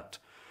gefällt hat.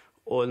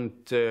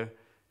 Und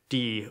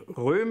die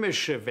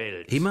römische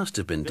Welt. He must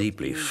have been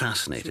deeply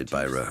fascinated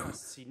by Rome,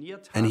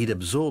 and he'd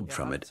absorbed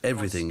from it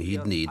everything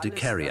he'd need to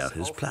carry out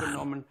his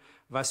plan.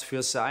 Was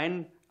für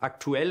sein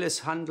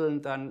aktuelles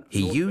Handeln dann he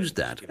used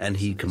that, and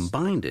he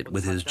combined it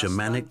with his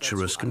Germanic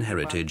Cheruscan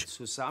heritage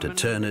to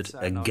turn it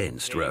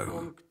against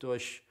Rome.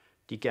 Durch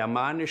die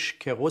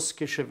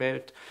germanisch-cheruskische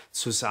Welt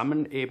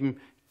zusammen eben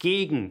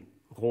gegen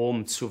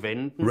Rom zu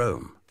wenden.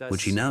 Rome,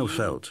 which he now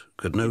felt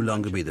could no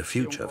longer be the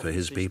future for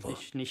his people.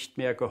 Nicht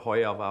mehr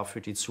geheuer war für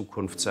die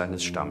Zukunft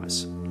seines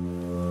Stammes.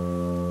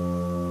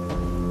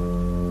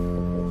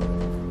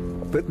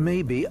 But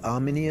maybe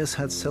Arminius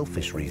had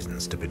selfish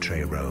reasons to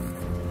betray Rome.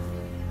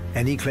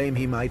 Any claim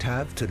he might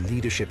have to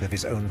leadership of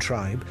his own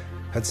tribe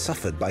had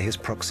suffered by his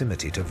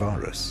proximity to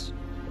Varus.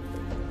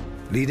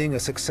 Leading a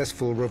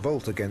successful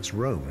revolt against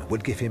Rome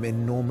would give him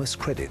enormous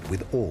credit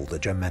with all the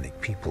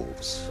Germanic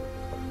peoples.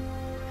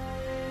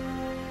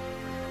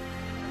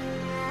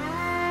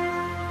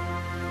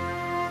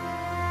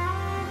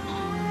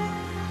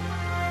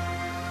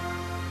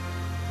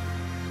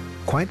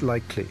 Quite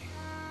likely,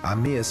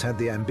 Arminius had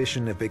the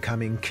ambition of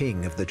becoming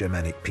king of the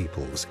Germanic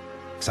peoples,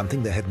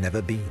 something there had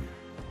never been.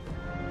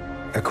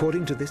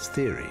 According to this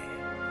theory,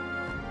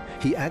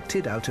 he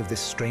acted out of this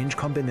strange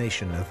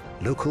combination of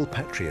local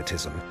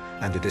patriotism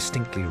and a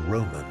distinctly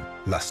Roman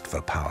lust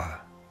for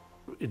power.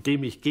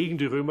 Indem ich gegen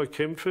die Römer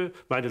kämpfe,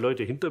 meine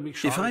Leute hinter mich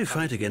scharen. If I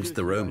fight against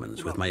the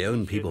Romans with my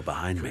own people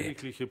behind me,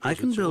 I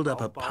can build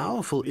up a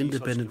powerful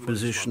independent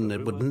position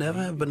that would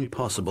never have been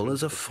possible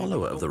as a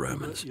follower of the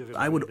Romans.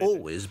 I would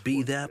always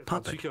be their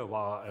puppet.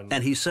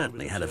 And he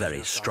certainly had a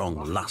very strong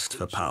lust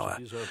for power.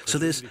 So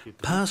this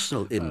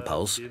personal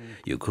impulse,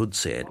 you could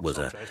say it was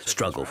a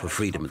struggle for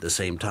freedom at the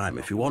same time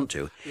if you want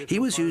to, he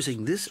was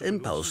using this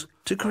impulse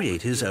to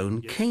create his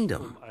own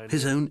kingdom,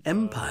 his own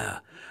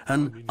empire,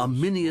 an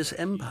Arminius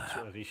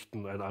empire.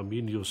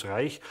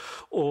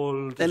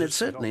 Then it's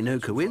certainly no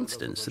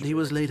coincidence that he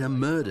was later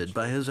murdered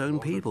by his own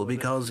people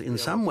because, in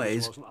some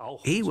ways,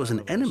 he was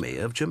an enemy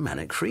of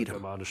Germanic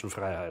freedom.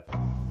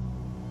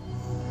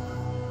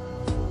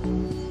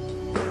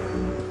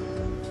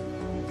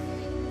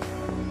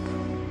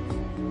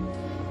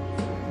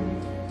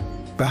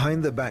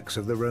 Behind the backs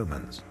of the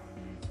Romans,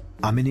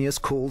 Arminius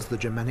calls the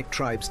Germanic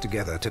tribes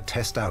together to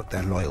test out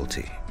their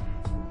loyalty.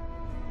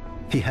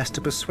 He has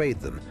to persuade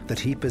them that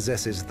he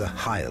possesses the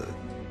heil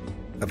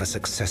of a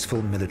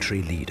successful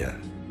military leader.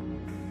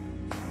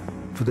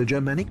 For the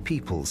Germanic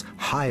peoples,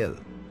 heil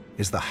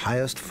is the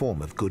highest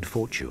form of good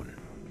fortune.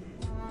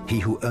 He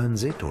who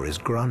earns it or is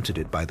granted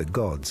it by the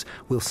gods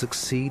will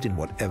succeed in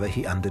whatever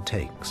he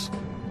undertakes.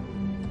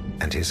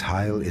 And his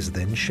heil is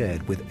then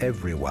shared with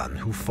everyone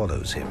who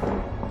follows him.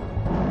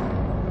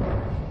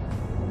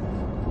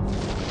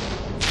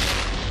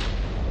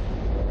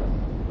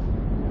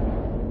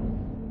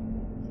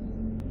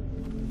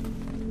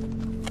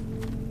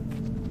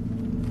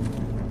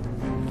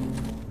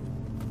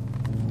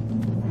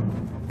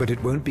 But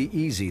it won't be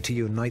easy to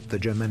unite the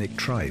Germanic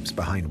tribes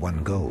behind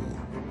one goal.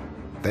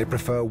 They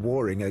prefer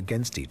warring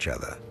against each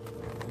other.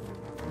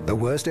 The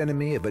worst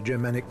enemy of a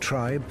Germanic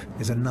tribe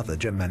is another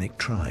Germanic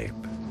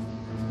tribe.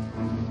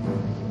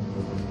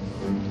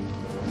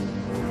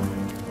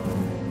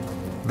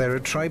 There are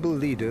tribal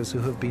leaders who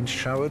have been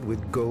showered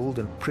with gold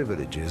and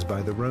privileges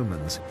by the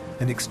Romans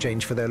in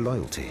exchange for their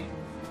loyalty.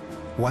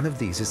 One of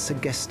these is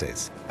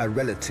Segestes, a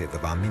relative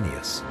of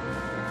Arminius.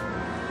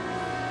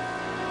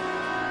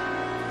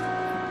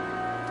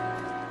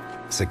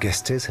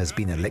 Segestes has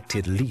been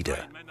elected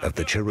leader of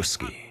the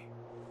Cherusci.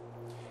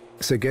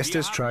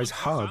 Segestes tries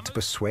hard to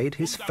persuade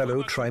his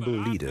fellow tribal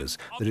leaders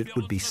that it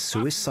would be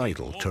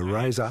suicidal to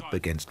rise up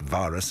against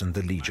Varus and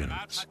the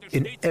legions.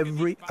 In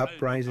every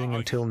uprising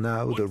until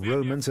now, the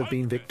Romans have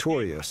been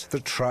victorious, the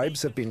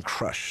tribes have been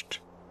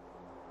crushed.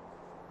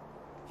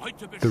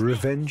 The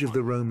revenge of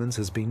the Romans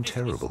has been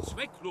terrible.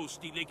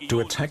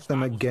 To attack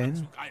them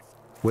again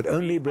would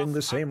only bring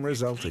the same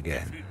result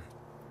again.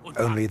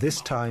 Only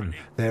this time,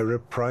 their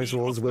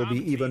reprisals will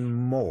be even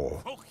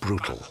more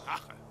brutal.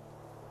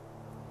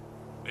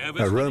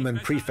 A Roman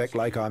prefect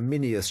like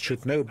Arminius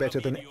should know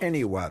better than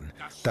anyone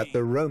that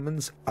the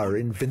Romans are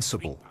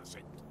invincible.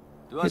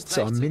 It's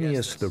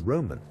Arminius the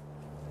Roman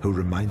who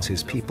reminds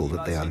his people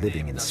that they are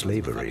living in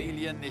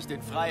slavery.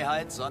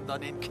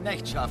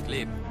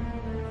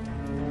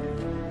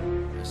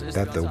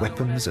 That the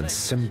weapons and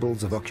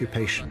symbols of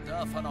occupation,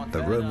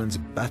 the Romans'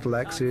 battle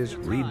axes,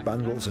 reed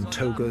bundles and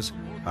togas,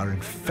 are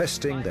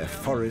infesting their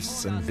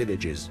forests and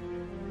villages.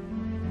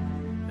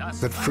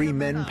 That free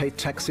men pay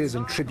taxes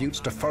and tributes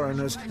to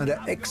foreigners and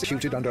are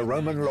executed under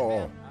Roman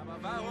law.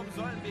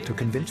 To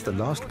convince the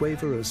last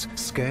waverers,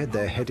 scared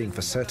they're heading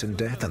for certain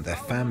death and their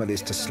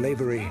families to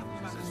slavery,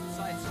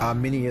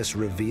 Arminius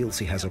reveals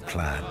he has a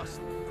plan.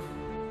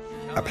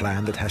 A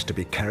plan that has to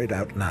be carried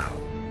out now.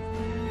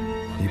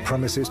 He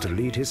promises to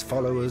lead his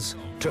followers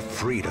to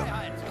freedom.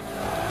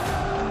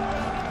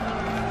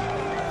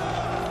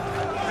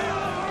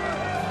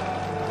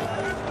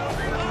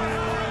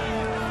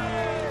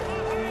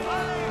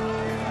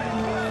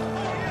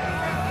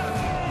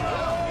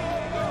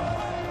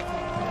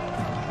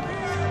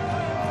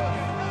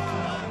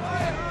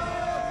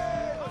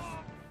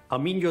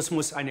 Arminius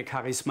must have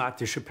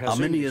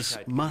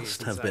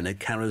been a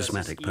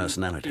charismatic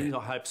personality.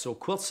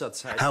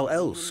 How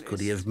else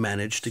could he have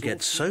managed to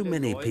get so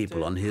many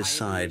people on his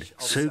side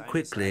so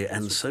quickly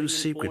and so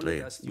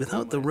secretly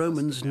without the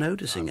Romans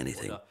noticing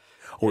anything?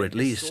 Or at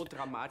least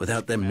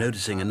without them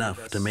noticing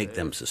enough to make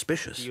them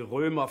suspicious.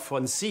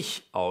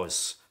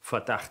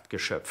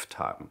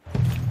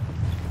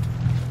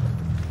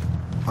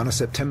 On a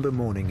September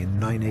morning in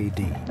 9 AD,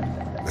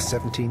 the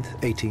 17th,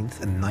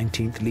 18th and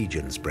 19th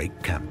legions break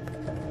camp.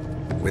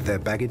 With their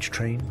baggage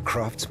train,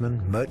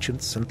 craftsmen,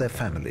 merchants and their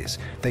families,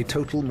 they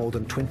total more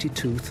than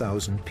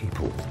 22,000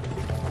 people.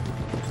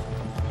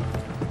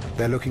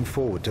 They're looking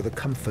forward to the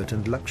comfort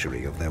and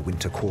luxury of their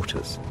winter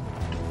quarters.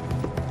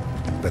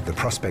 But the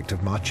prospect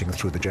of marching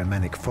through the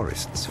Germanic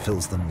forests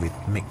fills them with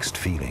mixed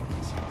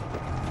feelings.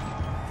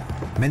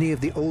 Many of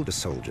the older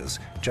soldiers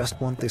just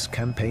want this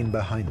campaign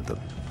behind them,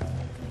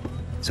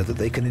 so that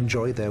they can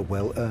enjoy their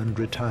well-earned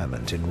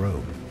retirement in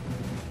Rome,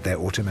 their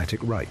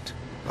automatic right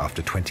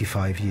after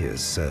 25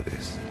 years'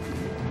 service.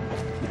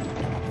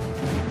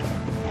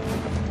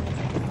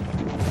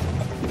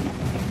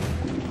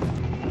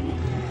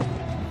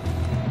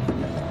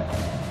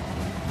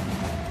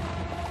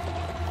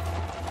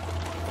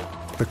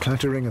 The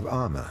clattering of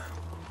armor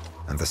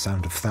and the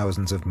sound of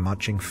thousands of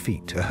marching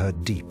feet are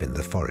heard deep in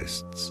the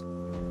forests.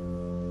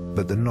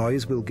 But the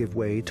noise will give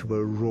way to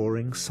a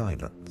roaring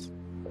silence.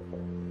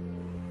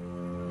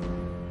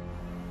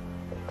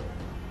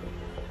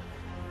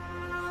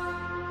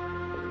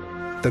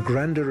 The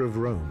grandeur of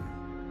Rome,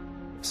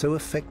 so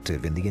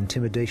effective in the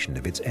intimidation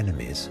of its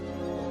enemies,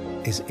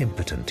 is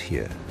impotent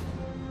here.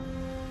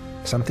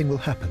 Something will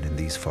happen in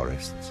these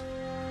forests,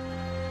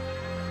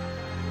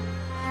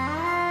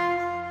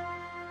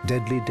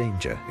 deadly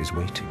danger is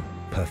waiting,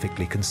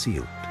 perfectly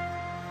concealed.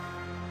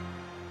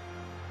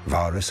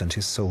 Varus and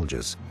his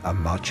soldiers are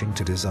marching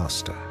to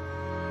disaster.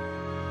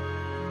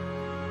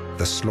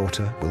 The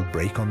slaughter will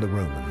break on the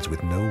Romans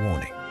with no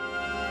warning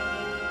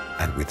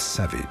and with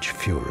savage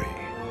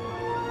fury.